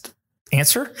best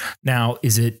answer. Now,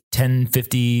 is it 10,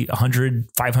 50, 100,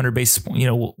 500 basis points?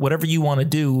 Whatever you want to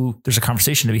do, there's a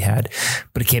conversation to be had,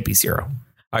 but it can't be zero.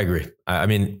 I agree. I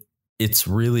mean, it's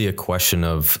really a question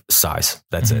of size.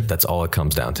 That's it. That's all it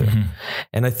comes down to.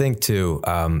 And I think too,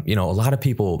 a lot of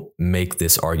people make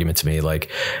this argument to me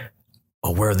like,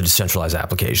 oh, where are the decentralized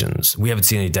applications? We haven't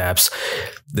seen any dApps.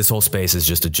 This whole space is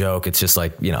just a joke. It's just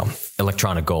like,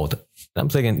 electronic gold. And I'm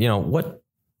thinking,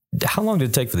 how long did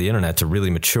it take for the internet to really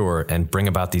mature and bring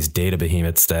about these data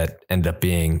behemoths that end up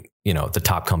being, the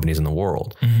top companies in the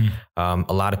world? A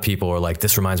lot of people are like,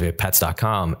 this reminds me of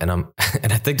pets.com. And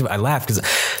I laugh because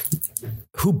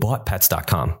who bought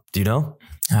pets.com? Do you know?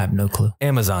 I have no clue.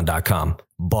 Amazon.com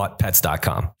bought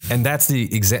pets.com. And that's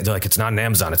the example. They're like, it's not an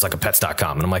Amazon, it's like a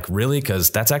pets.com. And I'm like, really? Because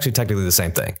that's actually technically the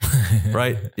same thing,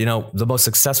 right? The most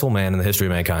successful man in the history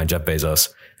of mankind, Jeff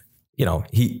Bezos,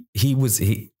 he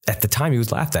at the time he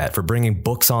was laughed at for bringing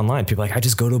books online. People are like, I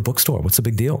just go to a bookstore. What's the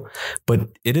big deal? But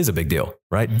it is a big deal,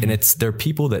 right? And there are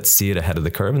people that see it ahead of the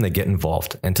curve and they get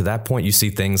involved. And to that point, you see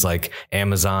things like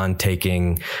Amazon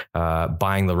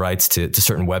buying the rights to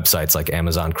certain websites like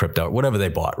Amazon Crypto, whatever they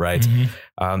bought, right?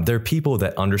 There are people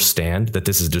that understand that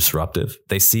this is disruptive.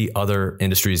 They see other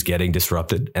industries getting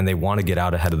disrupted and they want to get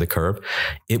out ahead of the curve.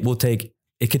 It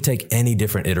could take any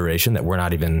different iteration that we're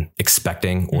not even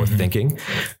expecting or thinking,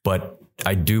 but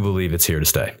I do believe it's here to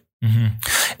stay.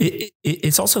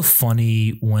 It's also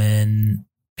funny when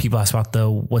people ask about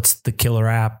what's the killer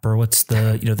app or what's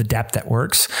the, the dApp that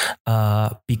works,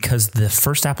 because the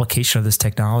first application of this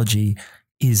technology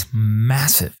is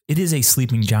massive. It is a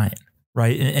sleeping giant,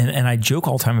 right? And I joke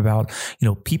all the time about,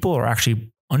 people are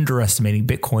actually underestimating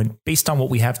Bitcoin based on what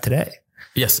we have today.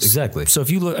 Yes, exactly. So if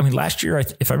you look, last year,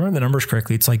 if I remember the numbers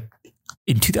correctly, it's like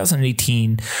in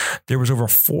 2018, there was over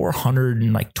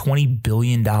 $420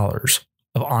 billion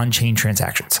of on-chain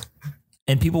transactions.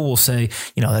 And people will say,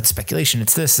 that's speculation.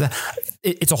 It's this,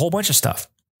 it's a whole bunch of stuff,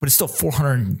 but it's still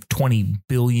 $420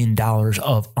 billion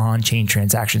of on-chain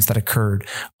transactions that occurred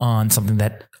on something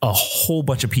that a whole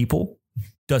bunch of people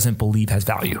doesn't believe has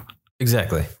value.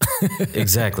 Exactly.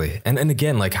 Exactly. And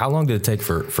again, like how long did it take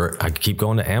for I keep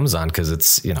going to Amazon because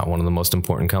it's, one of the most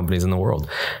important companies in the world.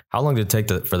 How long did it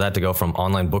take for that to go from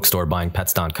online bookstore buying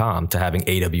pets.com to having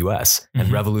AWS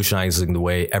and revolutionizing the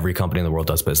way every company in the world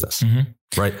does business?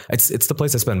 Right. It's the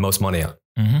place I spend most money on.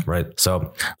 Right.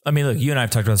 So, look, you and I have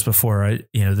talked about this before, right?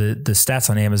 The stats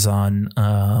on Amazon,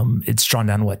 it's drawn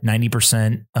down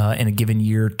 90% in a given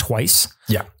year twice.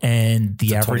 Yeah. And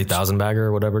the average 20,000 bagger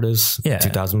or whatever it is. Yeah.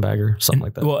 2,000 bagger, something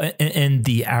like that. Well, and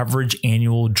the average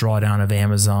annual drawdown of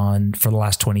Amazon for the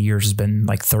last 20 years has been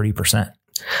like 30%.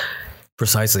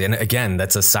 Precisely. And again,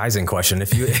 that's a sizing question.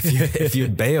 If you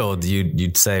bailed,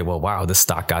 you'd say, well, wow, this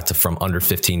stock got from under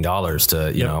 $15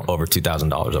 to, over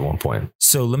 $2,000 at one point.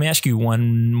 So let me ask you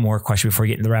one more question before we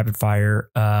get into the rapid fire.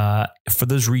 For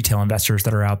those retail investors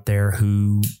that are out there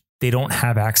who they don't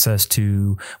have access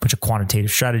to a bunch of quantitative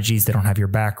strategies, they don't have your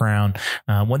background.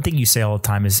 One thing you say all the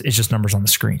time is just numbers on the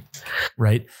screen,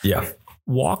 right? Yeah.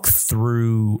 Walk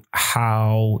through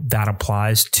how that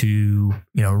applies to,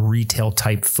 retail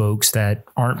type folks that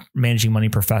aren't managing money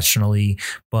professionally,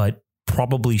 but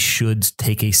probably should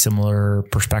take a similar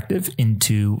perspective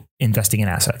into investing in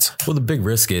assets. Well, the big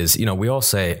risk is, we all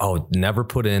say, oh, never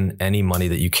put in any money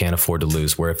that you can't afford to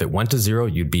lose, where if it went to zero,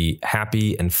 you'd be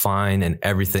happy and fine and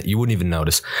everything. You wouldn't even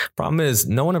notice. Problem is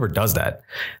no one ever does that.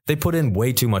 They put in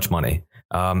way too much money.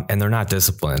 And they're not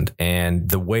disciplined. And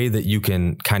the way that you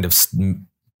can kind of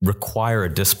require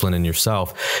a discipline in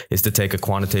yourself is to take a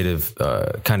quantitative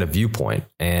kind of viewpoint.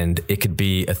 And it could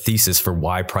be a thesis for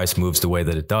why price moves the way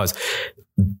that it does.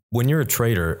 When you're a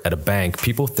trader at a bank,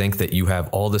 people think that you have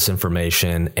all this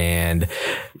information and,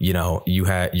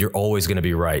 you're always going to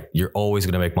be right. You're always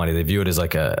going to make money. They view it as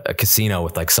like a casino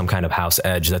with like some kind of house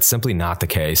edge. That's simply not the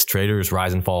case. Traders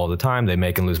rise and fall all the time. They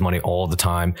make and lose money all the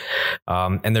time.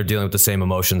 And they're dealing with the same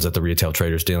emotions that the retail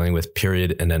trader's dealing with,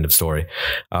 period, and end of story.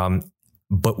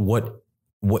 But what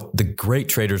the great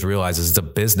traders realize is it's a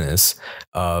business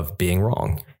of being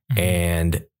wrong.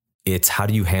 And it's how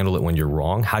do you handle it when you're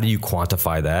wrong? How do you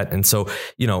quantify that? And so,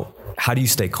 how do you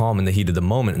stay calm in the heat of the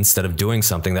moment instead of doing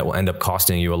something that will end up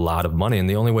costing you a lot of money? And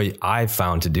the only way I've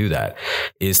found to do that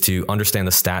is to understand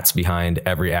the stats behind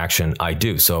every action I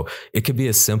do. So it could be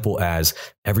as simple as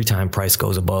every time price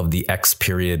goes above the X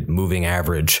period moving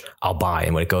average, I'll buy.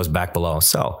 And when it goes back below, I'll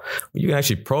sell. You can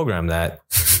actually program that.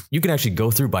 You can actually go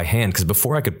through by hand, because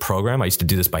before I could program, I used to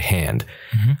do this by hand.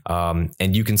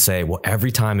 And you can say, well,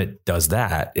 every time it does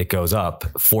that, it goes up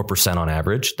 4% on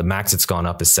average. The max it's gone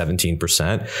up is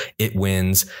 17%. It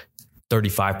wins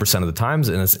 35% of the times,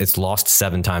 and it's lost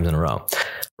 7 times in a row,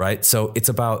 right? So it's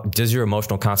about, does your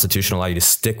emotional constitution allow you to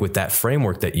stick with that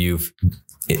framework that you've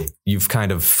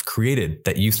kind of created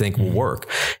that you think will work?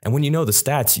 And when you know the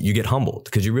stats, you get humbled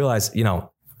because you realize,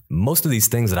 most of these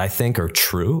things that I think are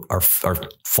true are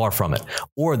far from it,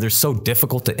 or they're so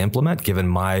difficult to implement given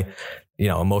my,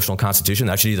 emotional constitution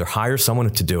that I should either hire someone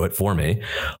to do it for me,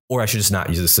 or I should just not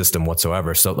use the system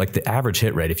whatsoever. So like the average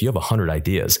hit rate, if you have 100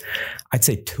 ideas, I'd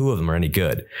say 2 of them are any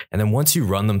good. And then once you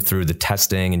run them through the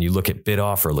testing and you look at bid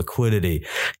offer, liquidity,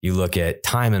 you look at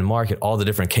time and market, all the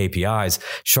different KPIs,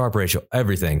 Sharpe ratio,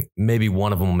 everything, maybe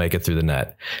 1 of them will make it through the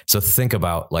net. So think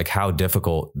about like how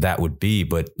difficult that would be.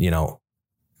 But,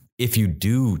 if you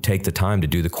do take the time to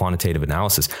do the quantitative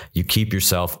analysis, you keep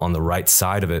yourself on the right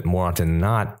side of it more often than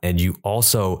not. And you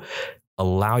also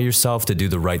allow yourself to do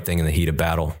the right thing in the heat of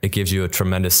battle. It gives you a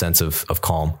tremendous sense of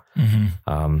calm.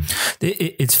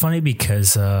 It's funny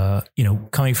because,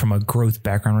 coming from a growth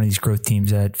background, one of these growth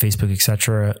teams at Facebook, et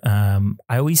cetera,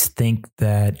 I always think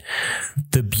that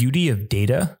the beauty of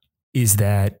data is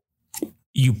that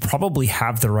you probably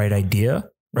have the right idea.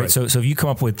 Right. So if you come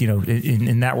up with,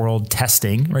 in that world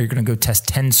testing, right, you're going to go test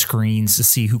 10 screens to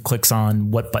see who clicks on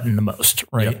what button the most.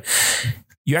 Right. Yep.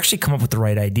 you actually come up with the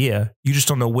right idea. You just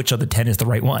don't know which of the 10 is the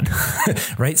right one,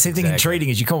 right? Same thing in trading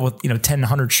is you come up with, 10,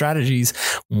 100 strategies.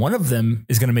 One of them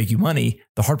is going to make you money.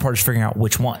 The hard part is figuring out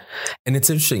which one. And it's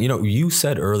interesting, you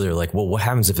said earlier, like, well, what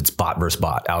happens if it's bot versus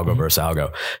bot, algo versus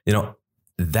algo?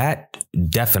 That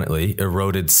definitely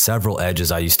eroded several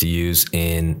edges I used to use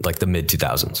in like the mid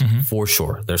 2000s, for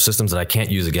sure. There's systems that I can't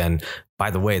use again.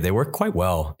 By the way, they work quite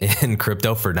well in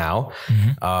crypto for now.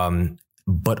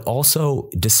 But also,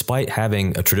 despite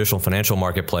having a traditional financial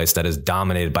marketplace that is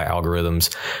dominated by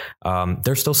algorithms,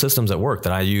 there's still systems that work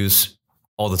that I use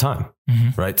all the time,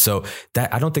 right? So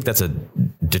that I don't think that's a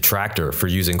detractor for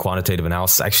using quantitative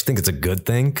analysis. I actually think it's a good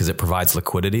thing because it provides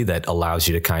liquidity that allows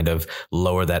you to kind of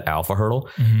lower that alpha hurdle.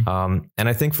 And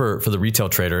I think for the retail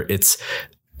trader, it's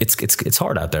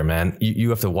hard out there, man. You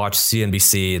have to watch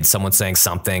CNBC and someone saying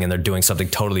something and they're doing something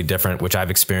totally different, which I've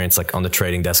experienced like on the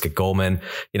trading desk at Goldman.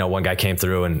 One guy came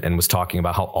through and was talking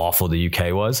about how awful the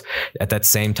UK was. At that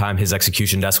same time, his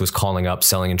execution desk was calling up,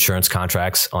 selling insurance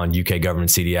contracts on UK government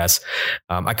CDS.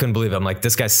 I couldn't believe it. I'm like,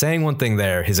 this guy's saying one thing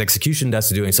there. His execution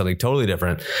desk is doing something totally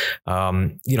different.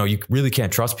 You really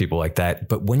can't trust people like that.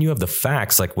 But when you have the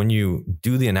facts, like when you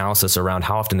do the analysis around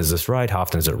how often is this right? How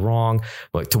often is it wrong?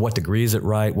 Like to what degree is it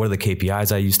right? What are the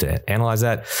KPIs I use to analyze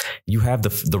that? You have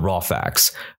the raw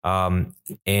facts.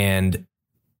 And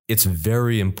it's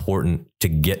very important to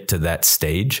get to that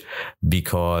stage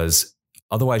because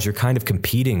otherwise you're kind of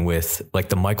competing with like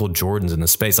the Michael Jordans in the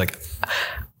space. Like,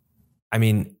 I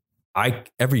mean,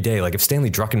 every day, like if Stanley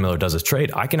Druckenmiller does a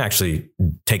trade, I can actually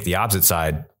take the opposite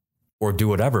side or do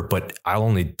whatever, but I'll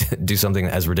only do something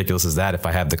as ridiculous as that if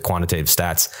I have the quantitative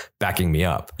stats backing me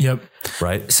up. Yep.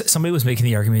 Right. Somebody was making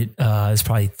the argument, it's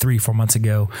probably 3-4 months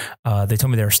ago. They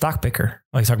told me they're a stock picker,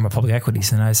 like talking about public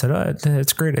equities. And I said, oh,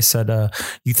 that's great. I said,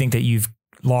 you think that you've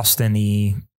lost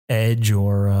any edge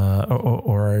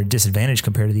or disadvantage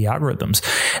compared to the algorithms?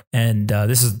 And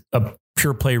this is a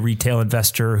pure play retail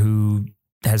investor who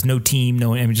has no team,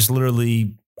 just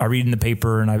literally I read in the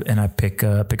paper and I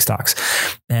pick stocks.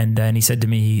 And he said to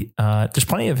me, there's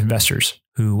plenty of investors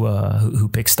who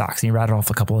pick stocks. And he rattled off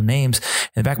a couple of names.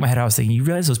 In the back of my head, I was thinking, you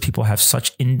realize those people have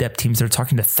such in-depth teams. They're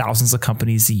talking to thousands of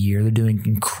companies a year. They're doing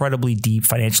incredibly deep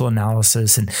financial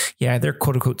analysis. And yeah, they're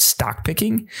quote unquote stock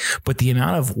picking, but the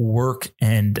amount of work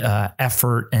and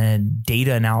effort and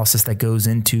data analysis that goes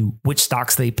into which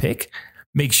stocks they pick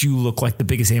makes you look like the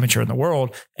biggest amateur in the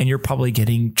world. And you're probably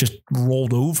getting just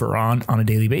rolled over on a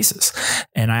daily basis.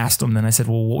 And I asked him, then I said,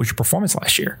 well, what was your performance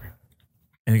last year?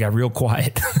 And he got real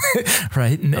quiet.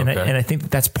 Right. And I think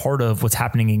that's part of what's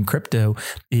happening in crypto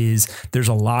is there's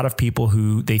a lot of people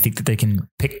who they think that they can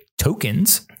pick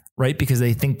tokens, right? Because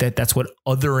they think that that's what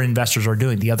other investors are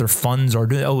doing. The other funds are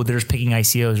doing. Oh, they're just picking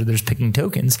ICOs or they're just picking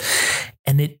tokens.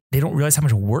 And they don't realize how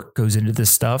much work goes into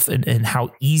this stuff and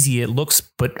how easy it looks,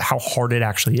 but how hard it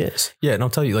actually is. Yeah. And I'll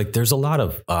tell you, like, there's a lot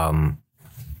of,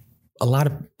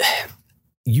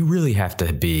 you really have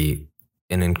to be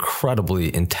an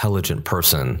incredibly intelligent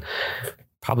person,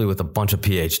 probably with a bunch of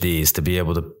PhDs, to be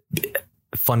able to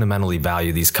fundamentally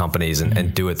value these companies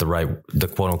and do it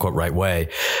the quote unquote right way.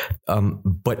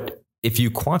 But if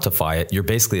you quantify it, you're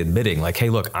basically admitting like, hey,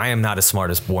 look, I am not as smart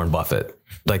as Warren Buffett.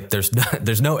 Like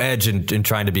there's no edge in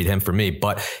trying to beat him for me.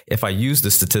 But if I use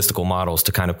the statistical models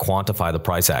to kind of quantify the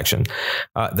price action,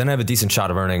 then I have a decent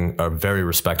shot of earning a very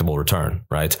respectable return.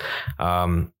 Right.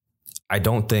 I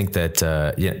don't think that,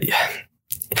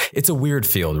 it's a weird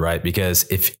field, right? Because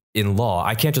if in law,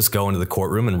 I can't just go into the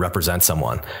courtroom and represent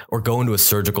someone or go into a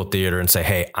surgical theater and say,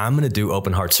 hey, I'm going to do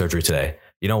open heart surgery today.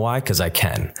 You know why? Because I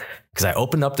can. Because I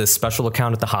opened up this special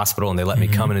account at the hospital and they let me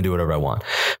come in and do whatever I want.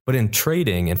 But in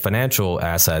trading and financial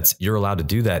assets, you're allowed to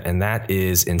do that. And that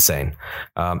is insane.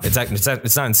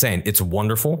 It's not insane. It's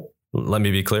wonderful. Let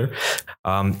me be clear.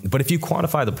 But if you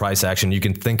quantify the price action, you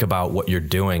can think about what you're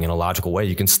doing in a logical way.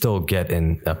 You can still get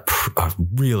in a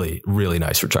really, really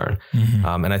nice return.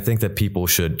 And I think that people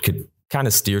could kind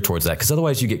of steer towards that, because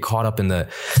otherwise you get caught up in the,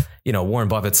 Warren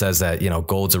Buffett says that,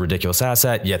 gold's a ridiculous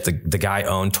asset, yet the guy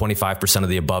owned 25% of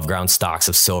the above ground stocks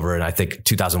of silver. And I think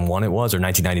 2001 it was, or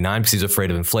 1999, because he's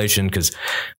afraid of inflation, because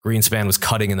Greenspan was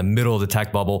cutting in the middle of the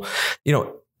tech bubble.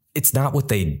 It's not what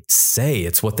they say,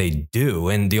 it's what they do.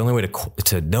 And the only way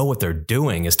to know what they're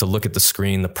doing is to look at the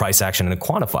screen, the price action, and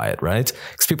quantify it, right?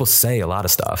 Because people say a lot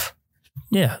of stuff.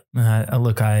 Yeah.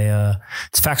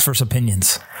 It's facts versus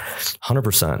opinions.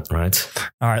 100%, right?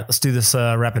 All right, let's do this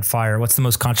rapid fire. What's the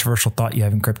most controversial thought you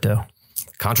have in crypto?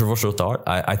 Controversial thought.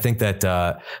 I think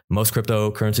that most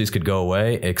cryptocurrencies could go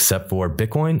away except for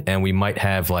Bitcoin, and we might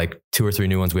have like 2 or 3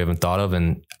 new ones we haven't thought of.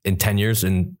 And in 10 years,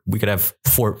 and we could have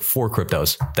four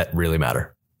cryptos that really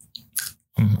matter.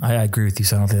 I agree with you.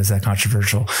 So I don't think that's that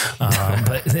controversial.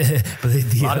 But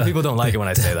a lot of people don't like it when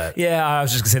I say that. Yeah, I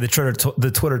was just gonna say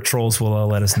the Twitter trolls will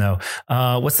let us know.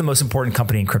 What's the most important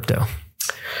company in crypto?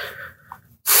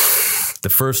 The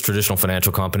first traditional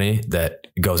financial company that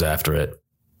goes after it.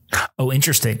 Oh,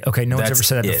 interesting. Okay, no one's ever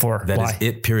said that before. That Why? is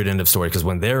it, period, end of story. Because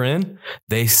when they're in,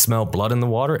 they smell blood in the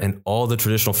water, and all the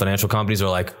traditional financial companies are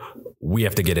like, we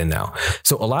have to get in now.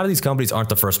 So a lot of these companies aren't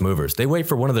the first movers. They wait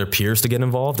for one of their peers to get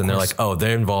involved, and they're like, oh,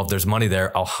 they're involved. There's money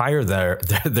there. I'll hire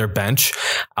their bench.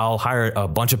 I'll hire a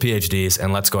bunch of PhDs,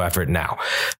 and let's go after it now.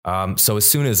 So as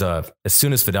soon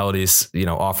as Fidelity's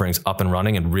offerings up and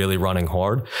running and really running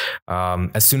hard,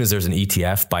 as soon as there's an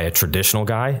ETF by a traditional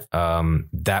guy,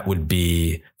 that would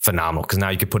be phenomenal, because now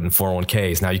you could put in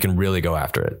 401ks. Now you can really go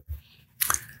after it.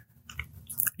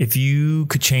 If you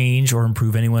could change or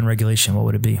improve any one regulation, what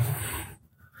would it be?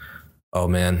 Oh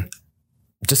man,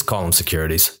 just call them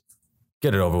securities.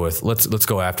 Get it over with. Let's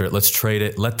go after it. Let's trade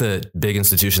it. Let the big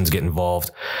institutions get involved.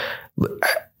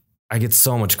 I get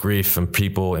so much grief from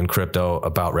people in crypto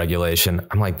about regulation.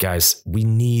 I'm like, guys, we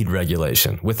need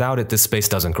regulation. Without it, this space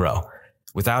doesn't grow.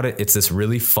 Without it, it's this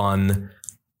really fun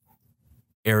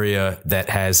area that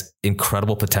has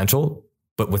incredible potential,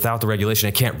 but without the regulation,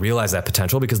 it can't realize that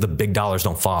potential because the big dollars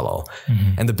don't follow.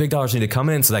 Mm-hmm. And the big dollars need to come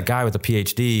in so that guy with a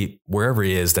PhD, wherever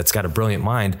he is, that's got a brilliant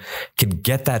mind, can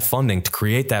get that funding to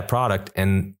create that product.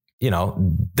 And,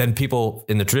 then people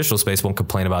in the traditional space won't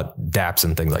complain about dApps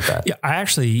and things like that. Yeah, I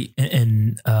actually,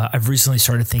 I've recently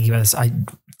started thinking about this. I,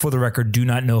 for the record, do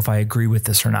not know if I agree with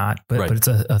this or not, but it's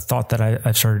a thought that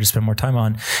I've started to spend more time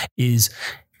on is,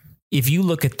 if you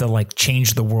look at the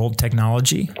change the world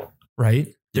technology,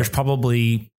 right? There's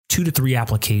probably 2 to 3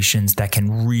 applications that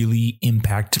can really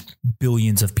impact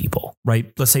billions of people,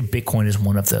 right? Let's say Bitcoin is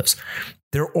one of those.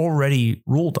 They're already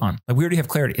ruled on. We already have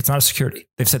clarity. It's not a security.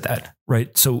 They've said that,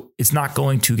 right? So it's not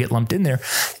going to get lumped in there.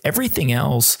 Everything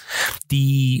else,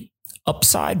 the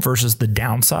upside versus the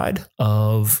downside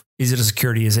of, is it a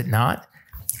security? Is it not?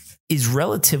 Is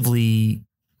relatively,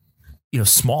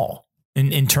 small.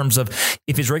 In terms of,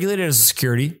 if it's regulated as a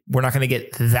security, we're not going to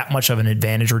get that much of an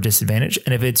advantage or disadvantage.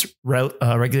 And if it's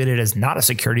regulated as not a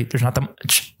security, there's not that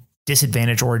much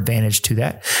disadvantage or advantage to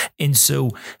that. And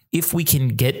so if we can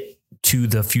get to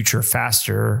the future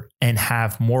faster and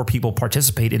have more people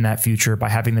participate in that future by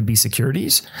having them be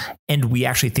securities, and we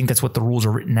actually think that's what the rules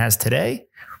are written as today,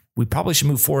 we probably should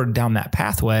move forward down that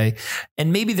pathway.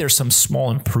 And maybe there's some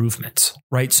small improvements,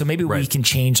 right? So maybe we can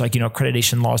change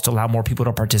accreditation laws to allow more people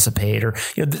to participate, or,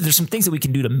 there's some things that we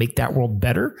can do to make that world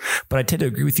better. But I tend to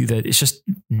agree with you that it's just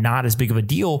not as big of a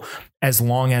deal as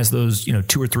long as those,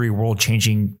 2 or 3 world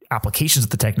changing applications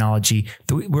of the technology,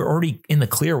 we're already in the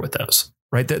clear with those.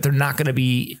 Right. They're not going to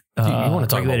be. You want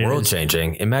to talk about world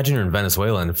changing. Imagine you're in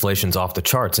Venezuela and inflation's off the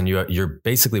charts, and you're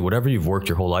basically, whatever you've worked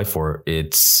your whole life for,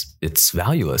 it's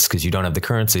valueless because you don't have the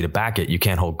currency to back it. You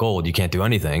can't hold gold. You can't do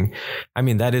anything. I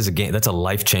mean, that is a game. That's a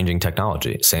life-changing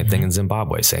technology. Same thing in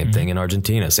Zimbabwe. Same thing in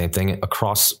Argentina. Same thing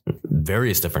across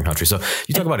various different countries. So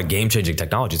you talk about a game-changing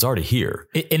technology. It's already here.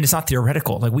 And it's not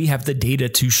theoretical. We have the data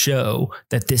to show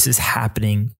that this is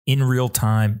happening in real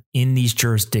time in these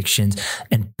jurisdictions,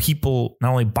 and people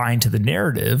not only buy into the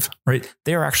narrative, right?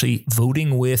 They're actually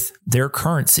voting with their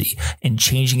currency and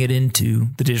changing it into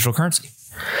the digital currency.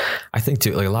 I think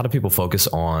too, a lot of people focus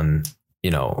on,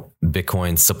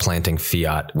 Bitcoin supplanting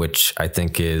fiat, which I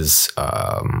think is,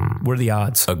 what are the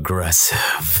odds? Aggressive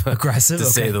to okay.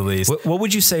 say the least. What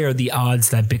would you say are the odds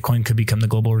that Bitcoin could become the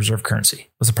global reserve currency?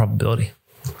 What's the probability?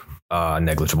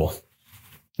 Negligible.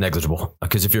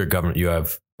 Because if you're a government, you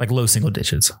have low single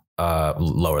digits,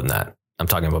 lower than that. I'm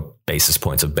talking about basis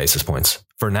points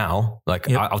for now.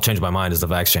 I'll change my mind as the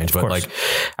vax change, but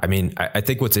I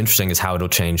think what's interesting is how it'll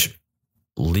change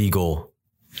legal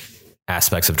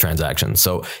aspects of transactions.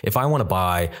 So if I want to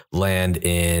buy land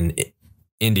in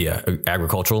India,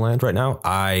 agricultural land right now,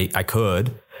 I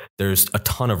could. There's a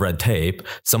ton of red tape.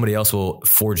 Somebody else will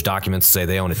forge documents to say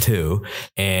they own it too.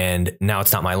 And now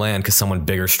it's not my land because someone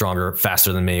bigger, stronger,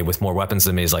 faster than me with more weapons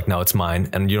than me is like, no, it's mine.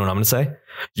 And you know what I'm going to say?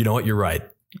 You know what? You're right.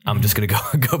 I'm just going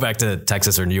to go back to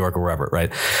Texas or New York or wherever.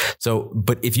 Right. So,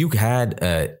 but if you had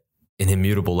an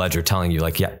immutable ledger telling you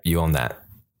yeah, you own that,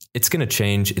 it's going to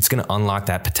change. It's going to unlock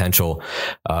that potential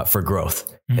for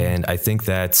growth. Mm-hmm. And I think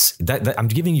that I'm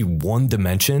giving you one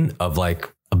dimension of a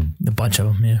bunch of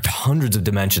them, hundreds of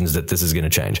dimensions that this is going to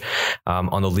change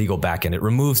on the legal back end. It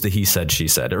removes the he said, she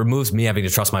said. It removes me having to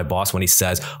trust my boss when he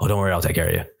says, oh, don't worry, I'll take care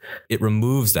of you. It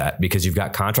removes that because you've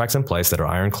got contracts in place that are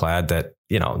ironclad that,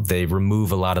 they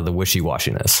remove a lot of the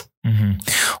wishy-washiness. Mm-hmm.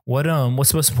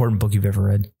 What's the most important book you've ever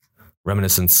read?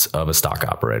 Reminiscence of a Stock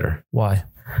Operator. Why?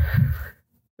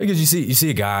 Because you see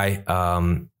a guy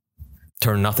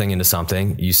turn nothing into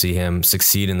something. You see him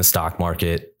succeed in the stock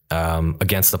market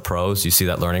against the pros. You see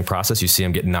that learning process. You see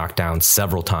him get knocked down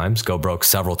several times, go broke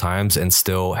several times, and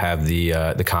still have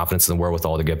the confidence and the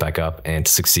wherewithal to get back up and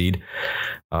to succeed.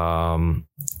 And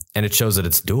it shows that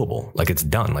it's doable. Like, it's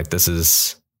done. Like, this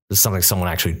is something someone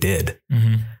actually did.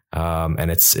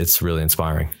 And it's really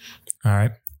inspiring. All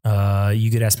right.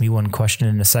 You could ask me one question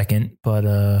in a second,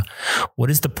 but what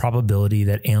is the probability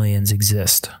that aliens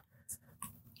exist?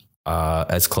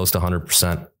 As close to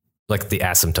 100%, like the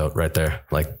asymptote right there.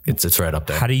 Like, it's right up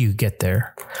there. How do you get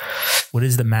there? What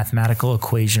is the mathematical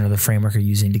equation or the framework you're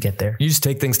using to get there? You just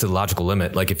take things to the logical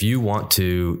limit. Like, if you want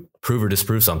to prove or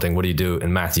disprove something, what do you do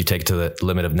in math? You take it to the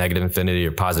limit of negative infinity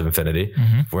or positive infinity.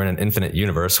 If we're in an infinite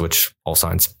universe, which all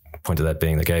signs point to that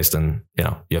being the case, then, you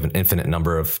have an infinite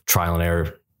number of trial and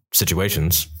error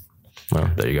situations.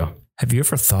 Well, there you go. Have you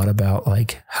ever thought about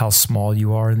like how small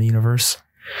you are in the universe?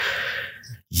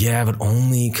 Yeah, but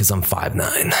only because I'm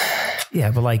 5'9".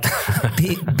 Yeah, but like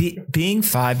being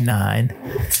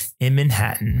 5'9" in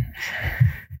Manhattan,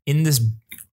 in this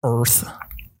Earth,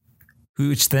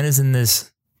 which then is in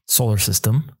this solar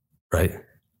system, right?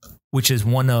 Which is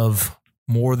one of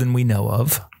more than we know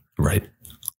of, right?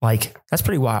 Like, that's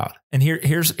pretty wild. And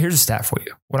here's a stat for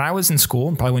you. When I was in school,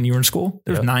 and probably when you were in school,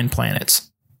 there's 9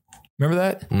 planets. Remember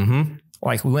that? Mm-hmm.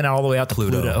 Like, we went all the way out to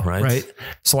Pluto, right?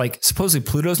 So like, supposedly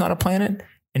Pluto's not a planet,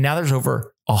 and now there's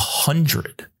over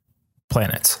 100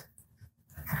 planets.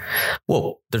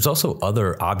 Well, there's also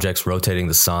other objects rotating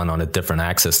the sun on a different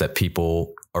axis that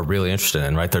people are really interested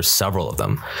in, right? There's several of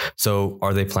them. So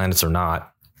are they planets or not?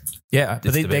 Yeah,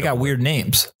 but they got weird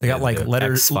names. They got like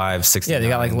letters. X5, 69, yeah, they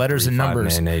got like letters 3, and 5,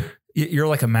 numbers. 9, 8. You're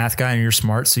like a math guy and you're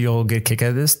smart, so you'll get a kick out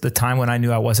of this. The time when I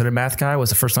knew I wasn't a math guy was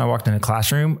the first time I walked in a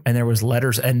classroom and there was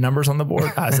letters and numbers on the board.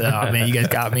 I said, oh man, you guys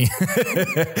got me.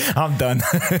 I'm done.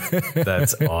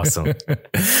 That's awesome.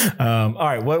 All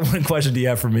right. What question do you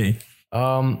have for me?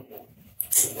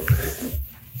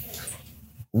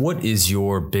 What is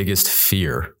your biggest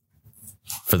fear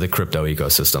for the crypto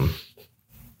ecosystem?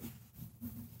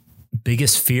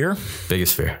 Biggest fear?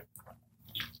 Biggest fear.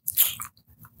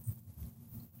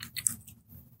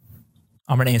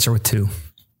 I'm going to answer with 2.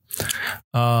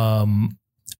 One,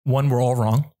 we're all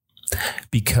wrong,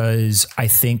 because I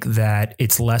think that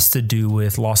it's less to do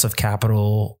with loss of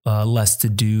capital, less to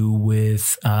do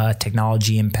with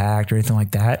technology impact or anything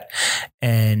like that.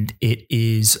 And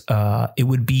it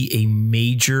would be a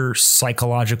major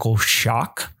psychological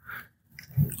shock,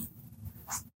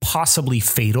 possibly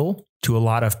fatal to a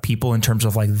lot of people in terms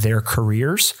of like their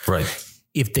careers. Right.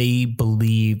 If they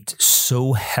believed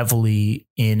so heavily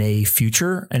in a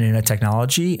future and in a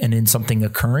technology and in something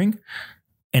occurring,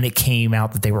 and it came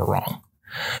out that they were wrong.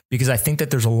 Because I think that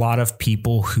there's a lot of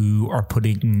people who are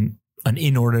putting an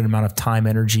inordinate amount of time,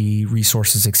 energy,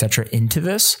 resources, et cetera, into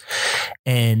this.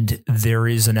 And there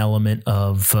is an element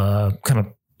of kind of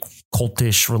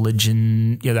cultish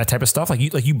religion, that type of stuff. Like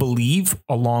you believe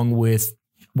along with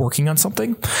working on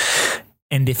something.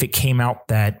 And if it came out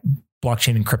that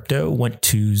blockchain and crypto went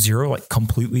to zero, like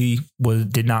completely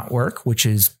did not work, which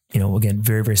is, again,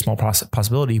 very, very small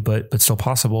possibility, but still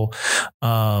possible.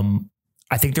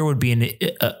 I think there would be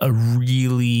a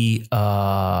really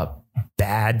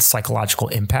bad psychological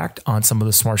impact on some of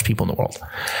the smartest people in the world.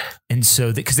 And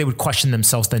so because they would question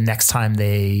themselves the next time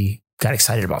they got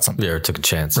excited about something. Yeah, or took a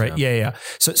chance. Right. Yeah.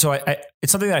 So I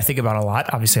it's something that I think about a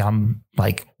lot. Obviously I'm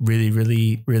like really,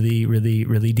 really, really, really,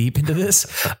 really deep into this.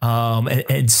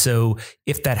 And so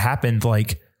if that happened,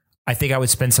 like, I think I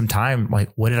would spend some time like,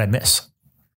 what did I miss?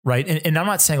 Right. And I'm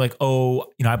not saying like,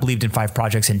 I believed in 5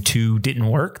 projects and 2 didn't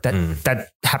work. That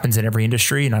happens in every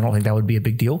industry. And I don't think that would be a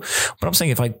big deal, but I'm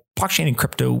saying if like blockchain and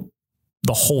crypto,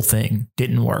 the whole thing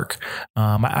didn't work.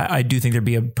 I do think there'd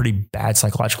be a pretty bad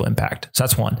psychological impact. So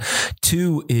that's 1.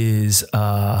 2 is,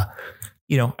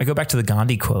 I go back to the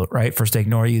Gandhi quote, right? First they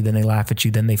ignore you, then they laugh at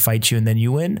you, then they fight you, and then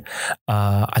you win.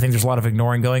 I think there's a lot of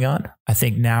ignoring going on. I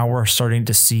think now we're starting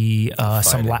to see I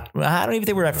don't even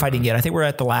think we're at fighting yet. I think we're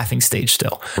at the laughing stage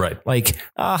still. Right. Like,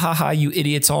 you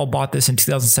idiots all bought this in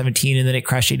 2017 and then it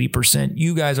crashed 80%.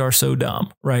 You guys are so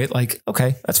dumb, right? Like,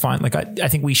 okay, that's fine. Like, I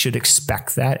think we should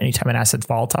expect that anytime an asset's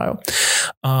volatile.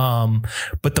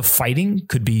 But the fighting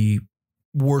could be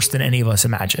worse than any of us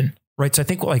imagine, right? So I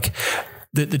think like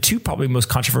the 2 probably most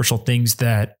controversial things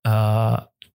that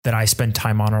I spend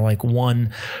time on are like,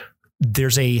 1,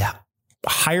 there's a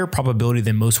higher probability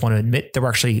than most want to admit that we're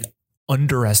actually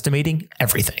underestimating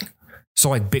everything. So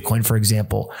like Bitcoin, for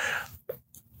example,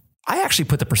 I actually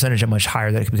put the percentage at much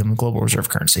higher that it could become a global reserve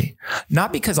currency,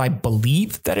 not because I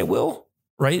believe that it will,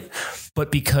 right?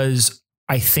 But because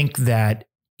I think that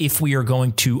if we are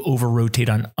going to over rotate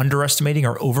on underestimating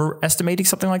or overestimating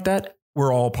something like that,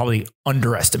 we're all probably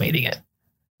underestimating it.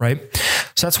 Right.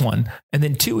 So that's one. And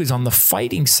then two is on the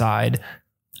fighting side,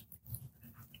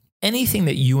 anything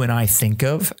that you and I think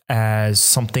of as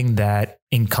something that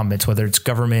incumbents, whether it's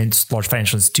governments, large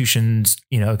financial institutions,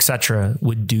 et cetera,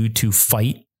 would do to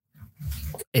fight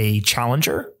a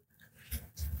challenger,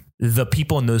 the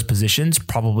people in those positions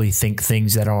probably think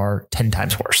things that are 10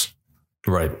 times worse.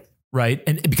 Right. Right.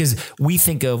 And because we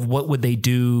think of what would they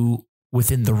do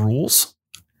within the rules.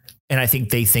 And I think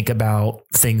they think about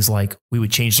things like we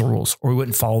would change the rules or we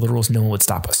wouldn't follow the rules. No one would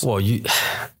stop us. Well,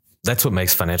 that's what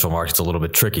makes financial markets a little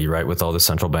bit tricky, right? With all the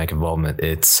central bank involvement,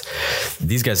 it's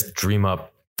these guys dream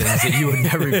up things that you would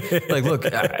never like. Look,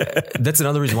 that's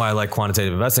another reason why I like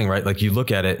quantitative investing, right? Like you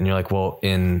look at it and you're like, well,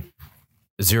 in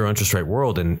zero interest rate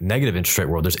world and negative interest rate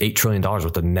world, there's $8 trillion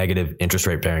worth of negative interest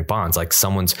rate bearing bonds. Like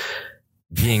someone's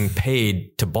being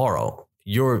paid to borrow.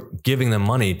 You're giving them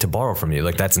money to borrow from you.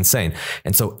 Like that's insane.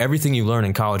 And so everything you learn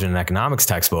in college in an economics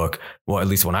textbook, well, at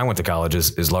least when I went to college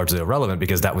is largely irrelevant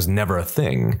because that was never a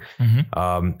thing.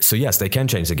 Mm-hmm. So yes, they can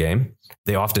change the game.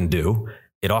 They often do.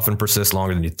 It often persists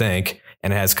longer than you think.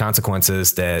 And it has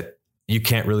consequences that you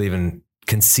can't really even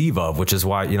conceive of, which is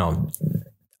why,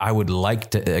 I would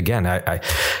like to, again,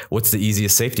 what's the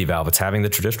easiest safety valve? It's having the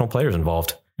traditional players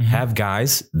involved. Mm-hmm. Have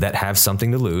guys that have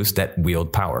something to lose that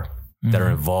wield power. That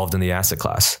are involved in the asset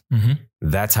class. Mm-hmm.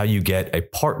 That's how you get a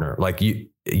partner. Like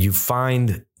you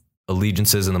find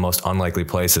allegiances in the most unlikely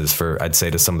places for, I'd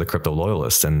say, to some of the crypto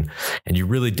loyalists, and you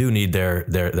really do need their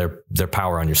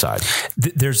power on your side.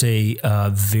 There's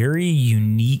a very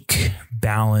unique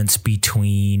balance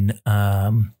between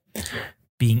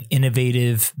being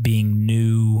innovative, being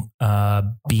new,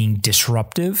 being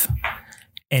disruptive,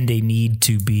 and a need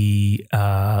to be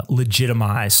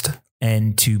legitimized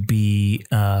and to be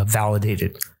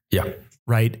validated. Yeah.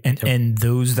 Right. And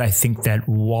those I think that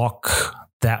walk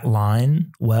that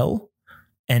line well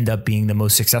end up being the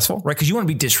most successful, right? Because you want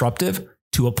to be disruptive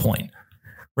to a point,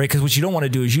 right? Because what you don't want to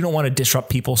do is you don't want to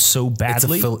disrupt people so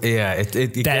badly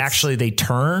that actually they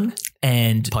turn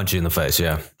and punch you in the face.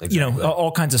 Yeah. Exactly.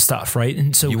 All kinds of stuff. Right.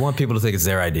 And so you want people to think it's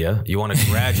their idea. You want to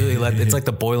gradually it's like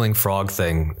the boiling frog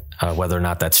thing. Whether or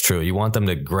not that's true, you want them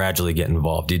to gradually get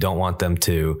involved. You don't want them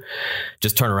to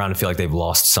just turn around and feel like they've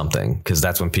lost something, because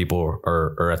that's when people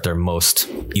are at their most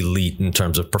elite in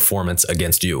terms of performance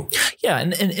against you. Yeah.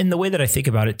 And the way that I think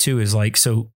about it too is like,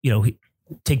 so,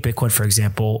 take Bitcoin, for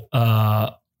example.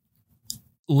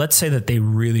 Let's say that they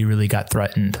really, really got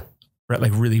threatened, right?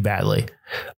 Like really badly.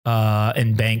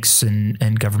 And banks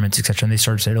and governments, et cetera. And they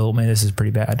started saying, oh man, this is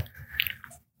pretty bad.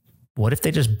 What if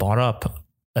they just bought up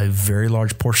a very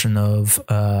large portion of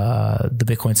the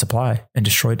Bitcoin supply and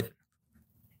destroyed it?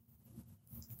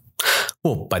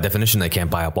 Well, by definition, they can't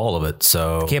buy up all of it.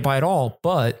 So they can't buy it all,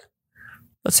 but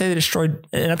let's say they destroyed,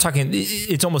 and I'm talking,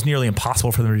 it's almost nearly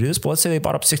impossible for them to do this, but let's say they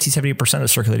bought up 60, 70% of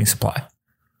circulating supply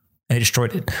and they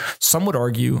destroyed it. Some would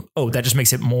argue, oh, that just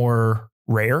makes it more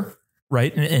rare,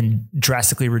 right? And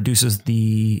drastically reduces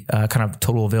the kind of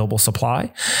total available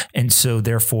supply. And so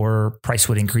therefore price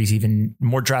would increase even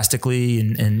more drastically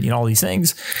and all these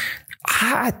things.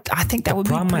 I think that would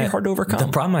be pretty hard to overcome. The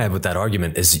problem I have with that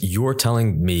argument is you're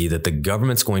telling me that the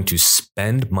government's going to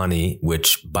spend money,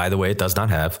 which by the way, it does not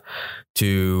have,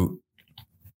 to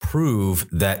prove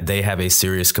that they have a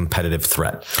serious competitive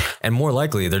threat. And more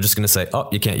likely they're just going to say, oh,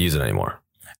 you can't use it anymore.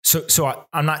 So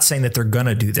I'm not saying that they're going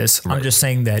to do this. Right. I'm just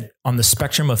saying that on the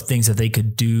spectrum of things that they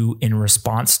could do in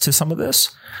response to some of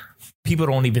this, people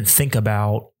don't even think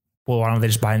about, well, why don't they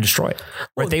just buy and destroy it?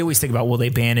 Right? They always think about, will they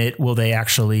ban it? Will they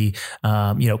actually,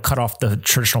 cut off the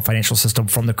traditional financial system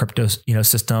from the crypto,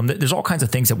 system? There's all kinds of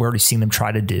things that we're already seeing them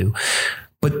try to do.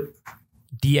 But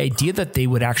the idea that they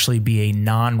would actually be a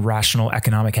non-rational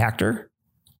economic actor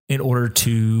in order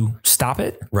to stop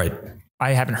it. Right.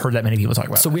 I haven't heard that many people talk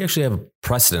about. So we actually have a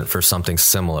precedent for something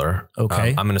similar.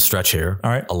 Okay. I'm going to stretch here.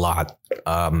 All right. A lot.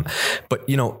 But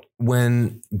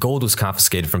when gold was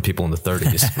confiscated from people in the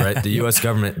 30s, right? The US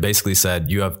government basically said,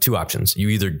 you have two options. You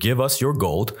either give us your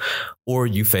gold or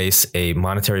you face a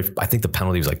monetary, I think the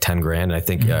penalty was like 10 grand. And I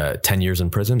think 10 years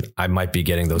in prison. I might be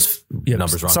getting those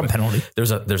numbers wrong. Some penalty. There's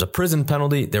a prison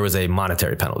penalty. There was a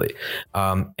monetary penalty.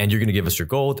 And you're going to give us your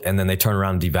gold. And then they turn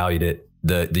around and devalued it,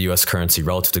 the US currency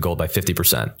relative to gold by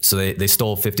 50%. So they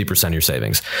stole 50% of your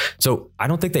savings. So I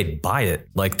don't think they buy it.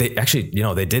 Like they actually,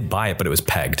 they did buy it, but it was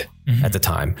pegged at the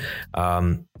time.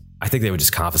 I think they would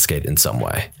just confiscate it in some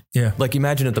way. Yeah. Like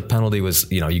imagine if the penalty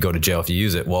was, you go to jail if you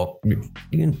use it. Well,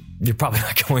 you're probably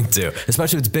not going to,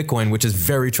 especially if it's Bitcoin, which is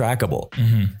very trackable.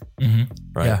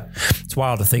 Right. Yeah. It's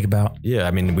wild to think about. Yeah.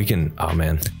 I mean, we can, oh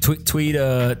man. Tweet me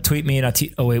and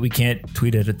Ateet. Oh wait, we can't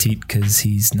tweet at Ateet because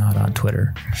he's not on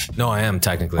Twitter. No, I am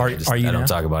technically. Are you I don't now?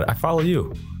 talk about it. I follow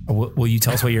you. Will you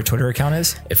tell us what your Twitter account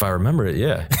is? If I remember it,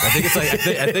 yeah. I think it's like,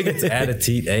 I think it's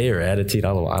Ateet A or Ateet.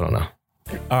 I don't know.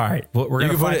 All right. Well, You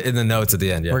can put it in the notes at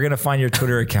the end. Yeah. We're going to find your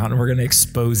Twitter account and we're going to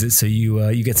expose it so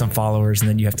you get some followers and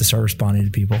then you have to start responding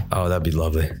to people. Oh, that'd be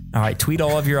lovely. All right. Tweet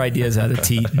all of your ideas at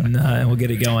Ateet and we'll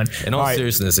get it going. In all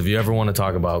seriousness, if you ever want to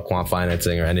talk about quant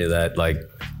financing or any of that, like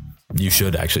you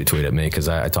should actually tweet at me because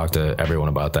I talk to everyone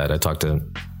about that. I talk to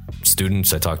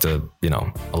students. I talk to,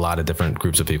 a lot of different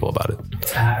groups of people about it.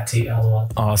 It's at Ateet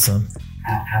Ahluwalia. Awesome.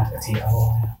 At Ateet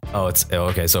Ahluwalia. Oh,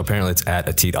 okay. So apparently it's at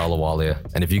Ateet Ahluwalia.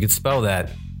 And if you could spell that,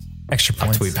 extra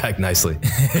points. I'll tweet back nicely.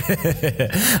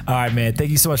 All right, man.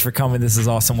 Thank you so much for coming. This is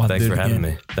awesome. Thanks for having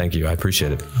me. Thank you. I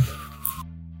appreciate it.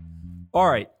 All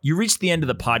right, you reached the end of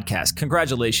the podcast.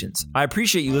 Congratulations. I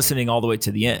appreciate you listening all the way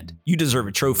to the end. You deserve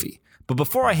a trophy. But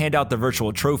before I hand out the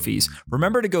virtual trophies,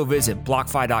 remember to go visit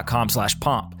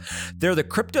BlockFi.com/pomp. They're the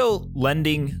crypto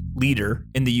lending leader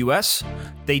in the US.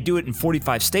 They do it in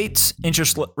 45 states,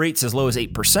 interest rates as low as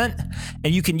 8%,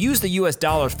 and you can use the US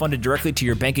dollars funded directly to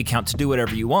your bank account to do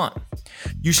whatever you want.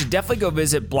 You should definitely go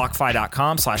visit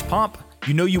BlockFi.com/pomp.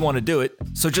 You know you want to do it,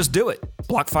 so just do it.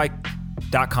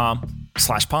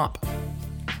 BlockFi.com/pomp.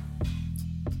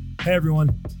 Hey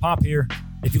everyone, Pomp here.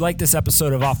 If you like this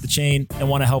episode of Off the Chain and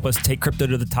want to help us take crypto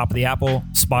to the top of the Apple,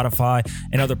 Spotify,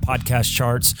 and other podcast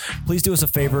charts, please do us a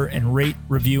favor and rate,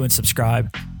 review, and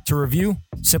subscribe. To review,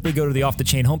 simply go to the Off the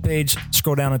Chain homepage,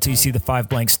 scroll down until you see the 5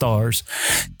 blank stars.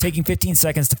 Taking 15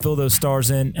 seconds to fill those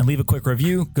stars in and leave a quick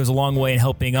review goes a long way in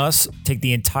helping us take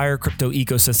the entire crypto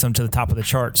ecosystem to the top of the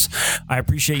charts. I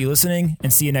appreciate you listening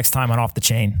and see you next time on Off the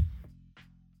Chain.